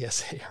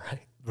TSA, right?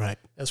 Right.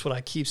 That's what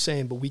I keep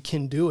saying, but we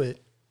can do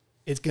it.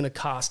 It's going to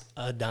cost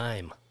a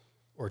dime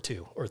or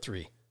two or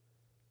three.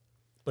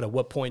 But at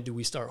what point do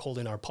we start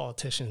holding our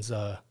politicians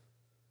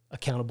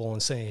accountable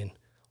and saying,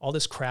 all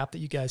this crap that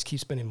you guys keep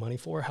spending money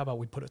for, how about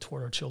we put it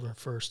toward our children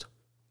first?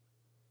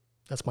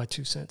 That's my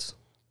 2 cents.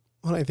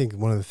 Well, I think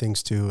one of the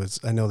things too is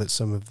I know that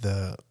some of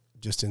the,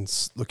 just in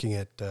looking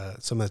at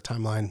some of the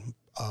timeline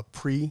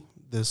pre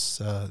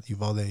this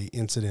Uvalde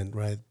incident,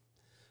 right?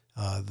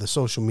 The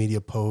social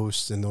media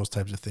posts and those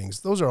types of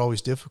things, those are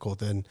always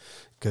difficult. And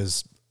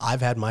because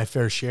I've had my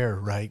fair share,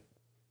 right?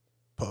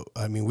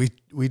 I mean,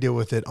 we deal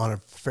with it on a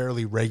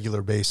fairly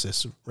regular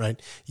basis, right?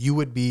 You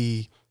would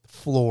be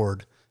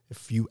floored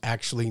if you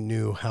actually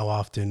knew how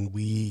often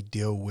we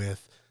deal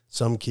with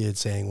some kids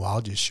saying, well,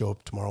 I'll just show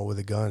up tomorrow with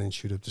a gun and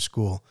shoot up the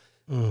school.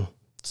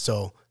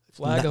 So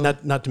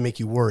not to make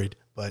you worried,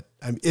 but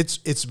I mean,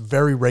 it's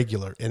very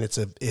regular, and it's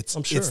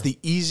the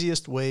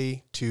easiest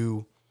way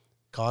to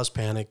cause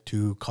panic,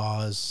 to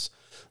cause,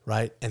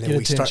 right? And then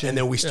we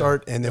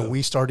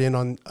start in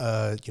on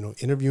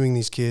interviewing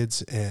these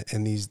kids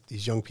and these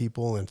young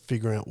people and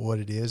figuring out what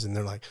it is, and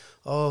they're like,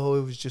 oh,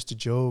 it was just a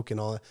joke and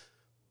all that.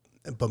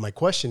 But my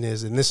question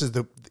is, and this is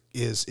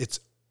it's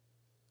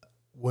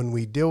when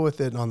we deal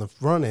with it on the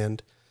front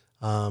end,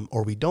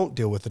 or we don't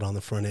deal with it on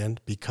the front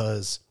end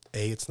because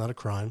it's not a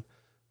crime,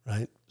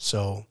 right?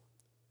 So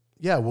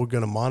yeah, we're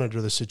going to monitor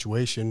the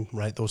situation,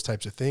 right? Those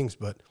types of things.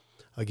 But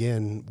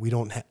again,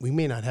 we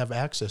may not have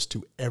access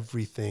to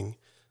everything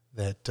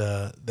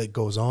that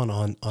goes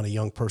on a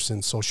young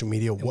person's social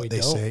media, what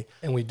they say.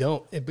 And we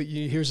don't. But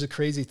here's the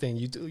crazy thing.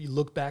 You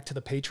look back to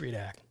the Patriot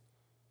Act,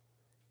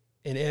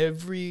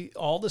 and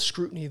all the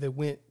scrutiny that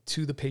went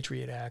to the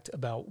Patriot Act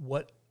about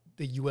what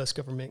the U.S.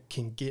 government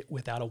can get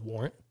without a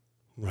warrant,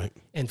 right,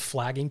 and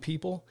flagging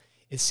people,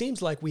 it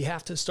seems like we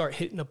have to start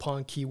hitting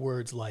upon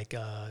keywords like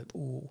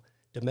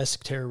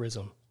domestic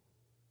terrorism.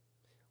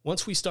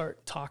 Once we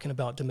start talking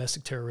about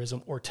domestic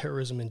terrorism or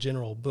terrorism in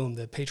general, boom,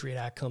 the Patriot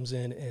Act comes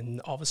in, and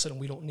all of a sudden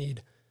we don't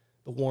need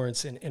the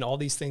warrants and all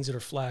these things that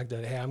are flagged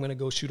that, hey, I'm going to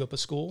go shoot up a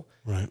school.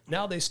 Right.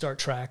 Now they start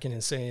tracking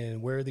and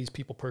saying, where are these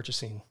people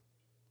purchasing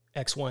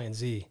X, Y, and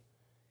Z?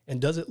 And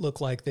does it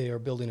look like they are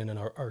building an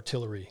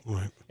artillery?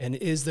 Right. And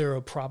is there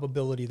a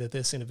probability that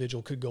this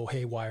individual could go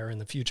haywire in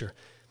the future?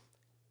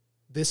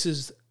 This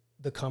is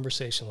the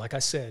conversation. Like I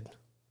said,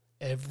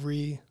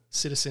 every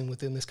citizen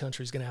within this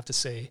country is going to have to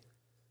say,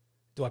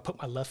 do I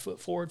put my left foot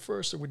forward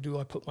first, or do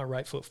I put my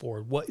right foot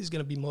forward? What is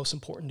going to be most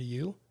important to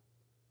you?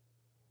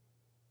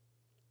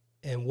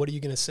 And what are you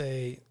going to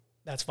say,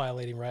 that's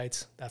violating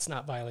rights, that's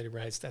not violating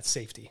rights, that's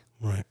safety?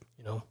 Right.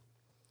 You know?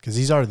 Because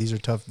these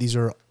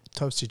are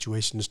tough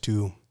situations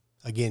to,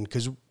 again,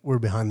 because we're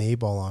behind the eight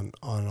ball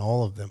on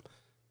all of them.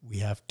 We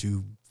have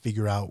to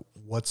figure out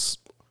what's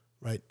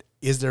right.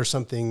 Is there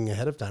something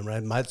ahead of time,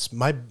 right?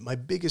 My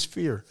biggest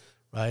fear,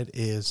 right,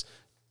 is,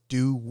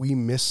 do we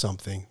miss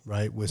something,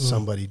 right, with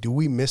somebody? Do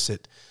we miss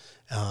it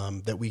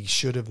that we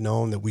should have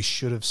known, that we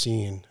should have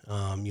seen?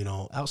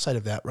 Outside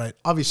of that, right?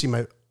 Obviously,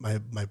 my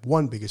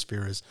one biggest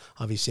fear is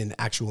obviously an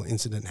actual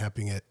incident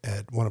happening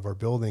at one of our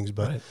buildings.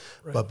 But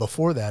but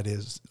before that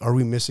is, are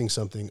we missing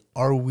something?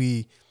 Are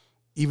we,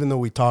 even though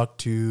we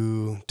talked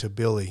to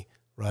Billy,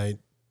 right?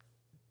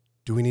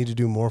 Do we need to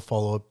do more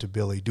follow-up to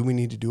Billy? Do we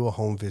need to do a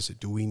home visit?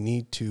 Do we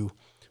need to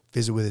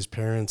visit with his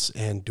parents?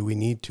 And do we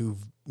need to,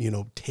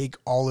 take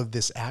all of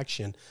this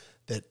action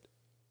that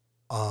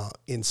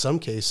in some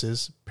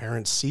cases,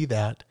 parents see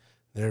that,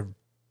 they're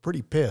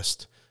pretty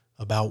pissed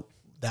about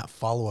that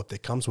follow-up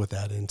that comes with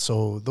that. And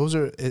so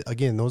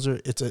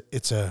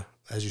it's a,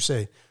 as you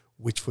say,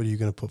 which foot are you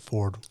going to put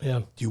forward? Yeah.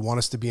 Do you want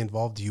us to be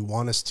involved? Do you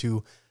want us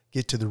to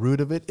get to the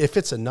root of it? If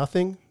it's a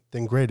nothing,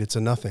 then great, it's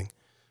a nothing,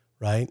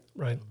 right?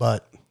 Right.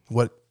 But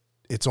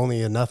it's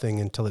only a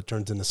nothing until it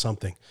turns into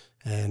something.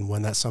 And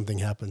when that something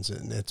happens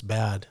and it's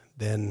bad,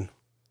 then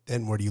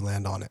where do you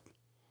land on it?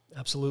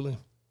 Absolutely.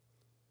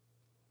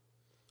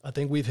 I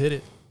think we've hit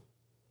it.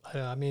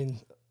 I mean,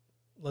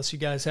 unless you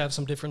guys have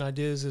some different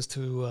ideas as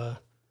to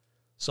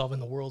solving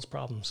the world's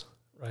problems,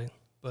 right?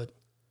 But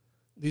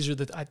these are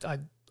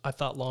I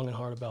thought long and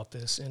hard about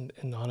this, and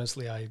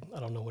honestly, I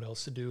don't know what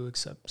else to do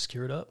except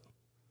secure it up.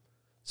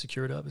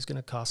 Secure it up is going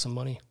to cost some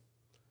money.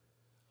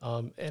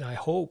 And I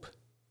hope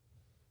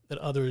that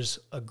others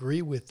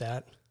agree with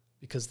that,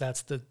 because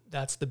that's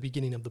the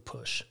beginning of the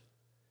push.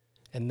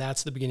 And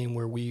that's the beginning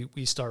where we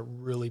start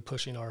really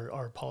pushing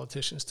our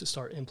politicians to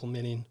start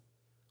implementing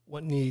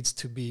what needs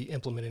to be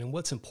implemented and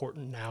what's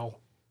important now.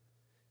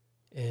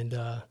 And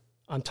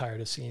I'm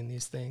tired of seeing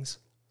these things.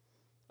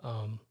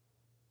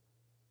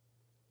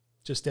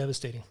 Just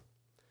devastating.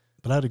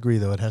 But I'd agree,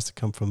 though, it has to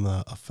come from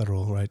a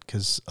federal, right?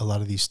 Because a lot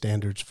of these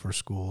standards for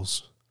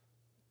schools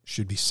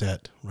should be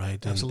set,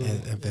 right? Absolutely.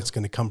 And if it's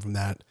going to come from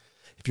that,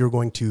 if you're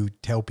going to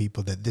tell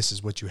people that this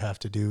is what you have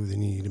to do,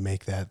 then you need to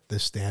make that the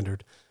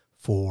standard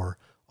for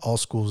all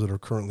schools that are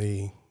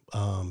currently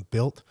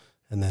built,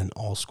 and then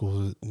all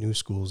schools, new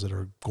schools that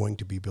are going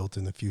to be built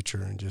in the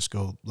future, and just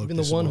go look. Even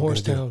the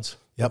one-horse towns.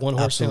 Yep, the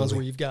one-horse towns absolutely.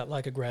 where you've got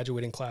like a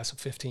graduating class of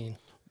 15.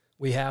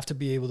 We have to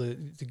be able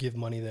to give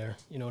money there.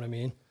 You know what I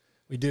mean?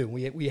 We do.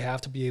 We have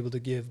to be able to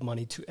give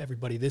money to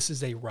everybody. This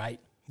is a right.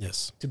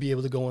 Yes. To be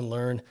able to go and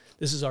learn.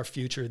 This is our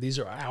future. These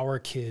are our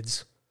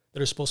kids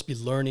that are supposed to be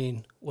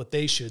learning what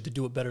they should to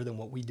do it better than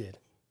what we did.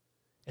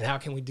 And how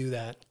can we do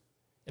that?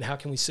 And how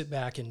can we sit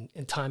back and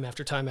time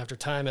after time after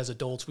time as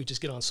adults, we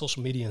just get on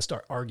social media and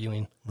start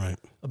arguing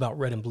about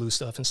red and blue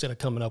stuff instead of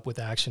coming up with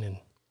action. And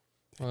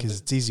because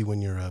it's easy when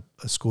you're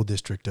a school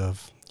district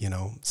of,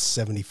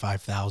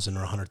 75,000 or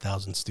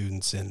 100,000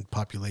 students and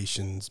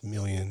populations,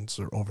 millions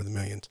or over the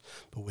millions.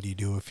 But what do you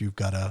do if you've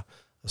got a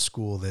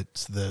school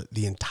that's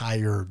the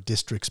entire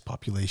district's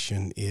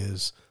population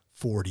is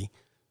 40,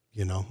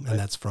 and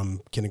that's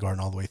from kindergarten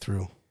all the way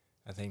through?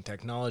 I think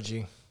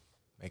technology,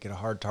 make it a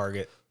hard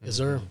target. Yes,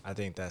 sir. I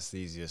think that's the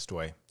easiest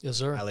way. Yes,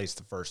 sir. At least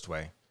the first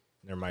way.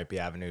 There might be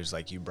avenues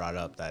like you brought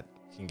up that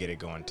can get it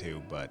going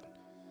too, but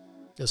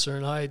yes, sir.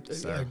 And I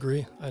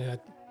agree.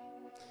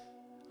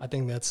 I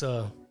think that's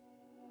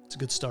it's a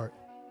good start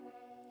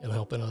in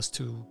helping us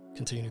to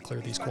continue to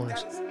clear these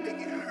corners. Make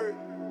it hurt.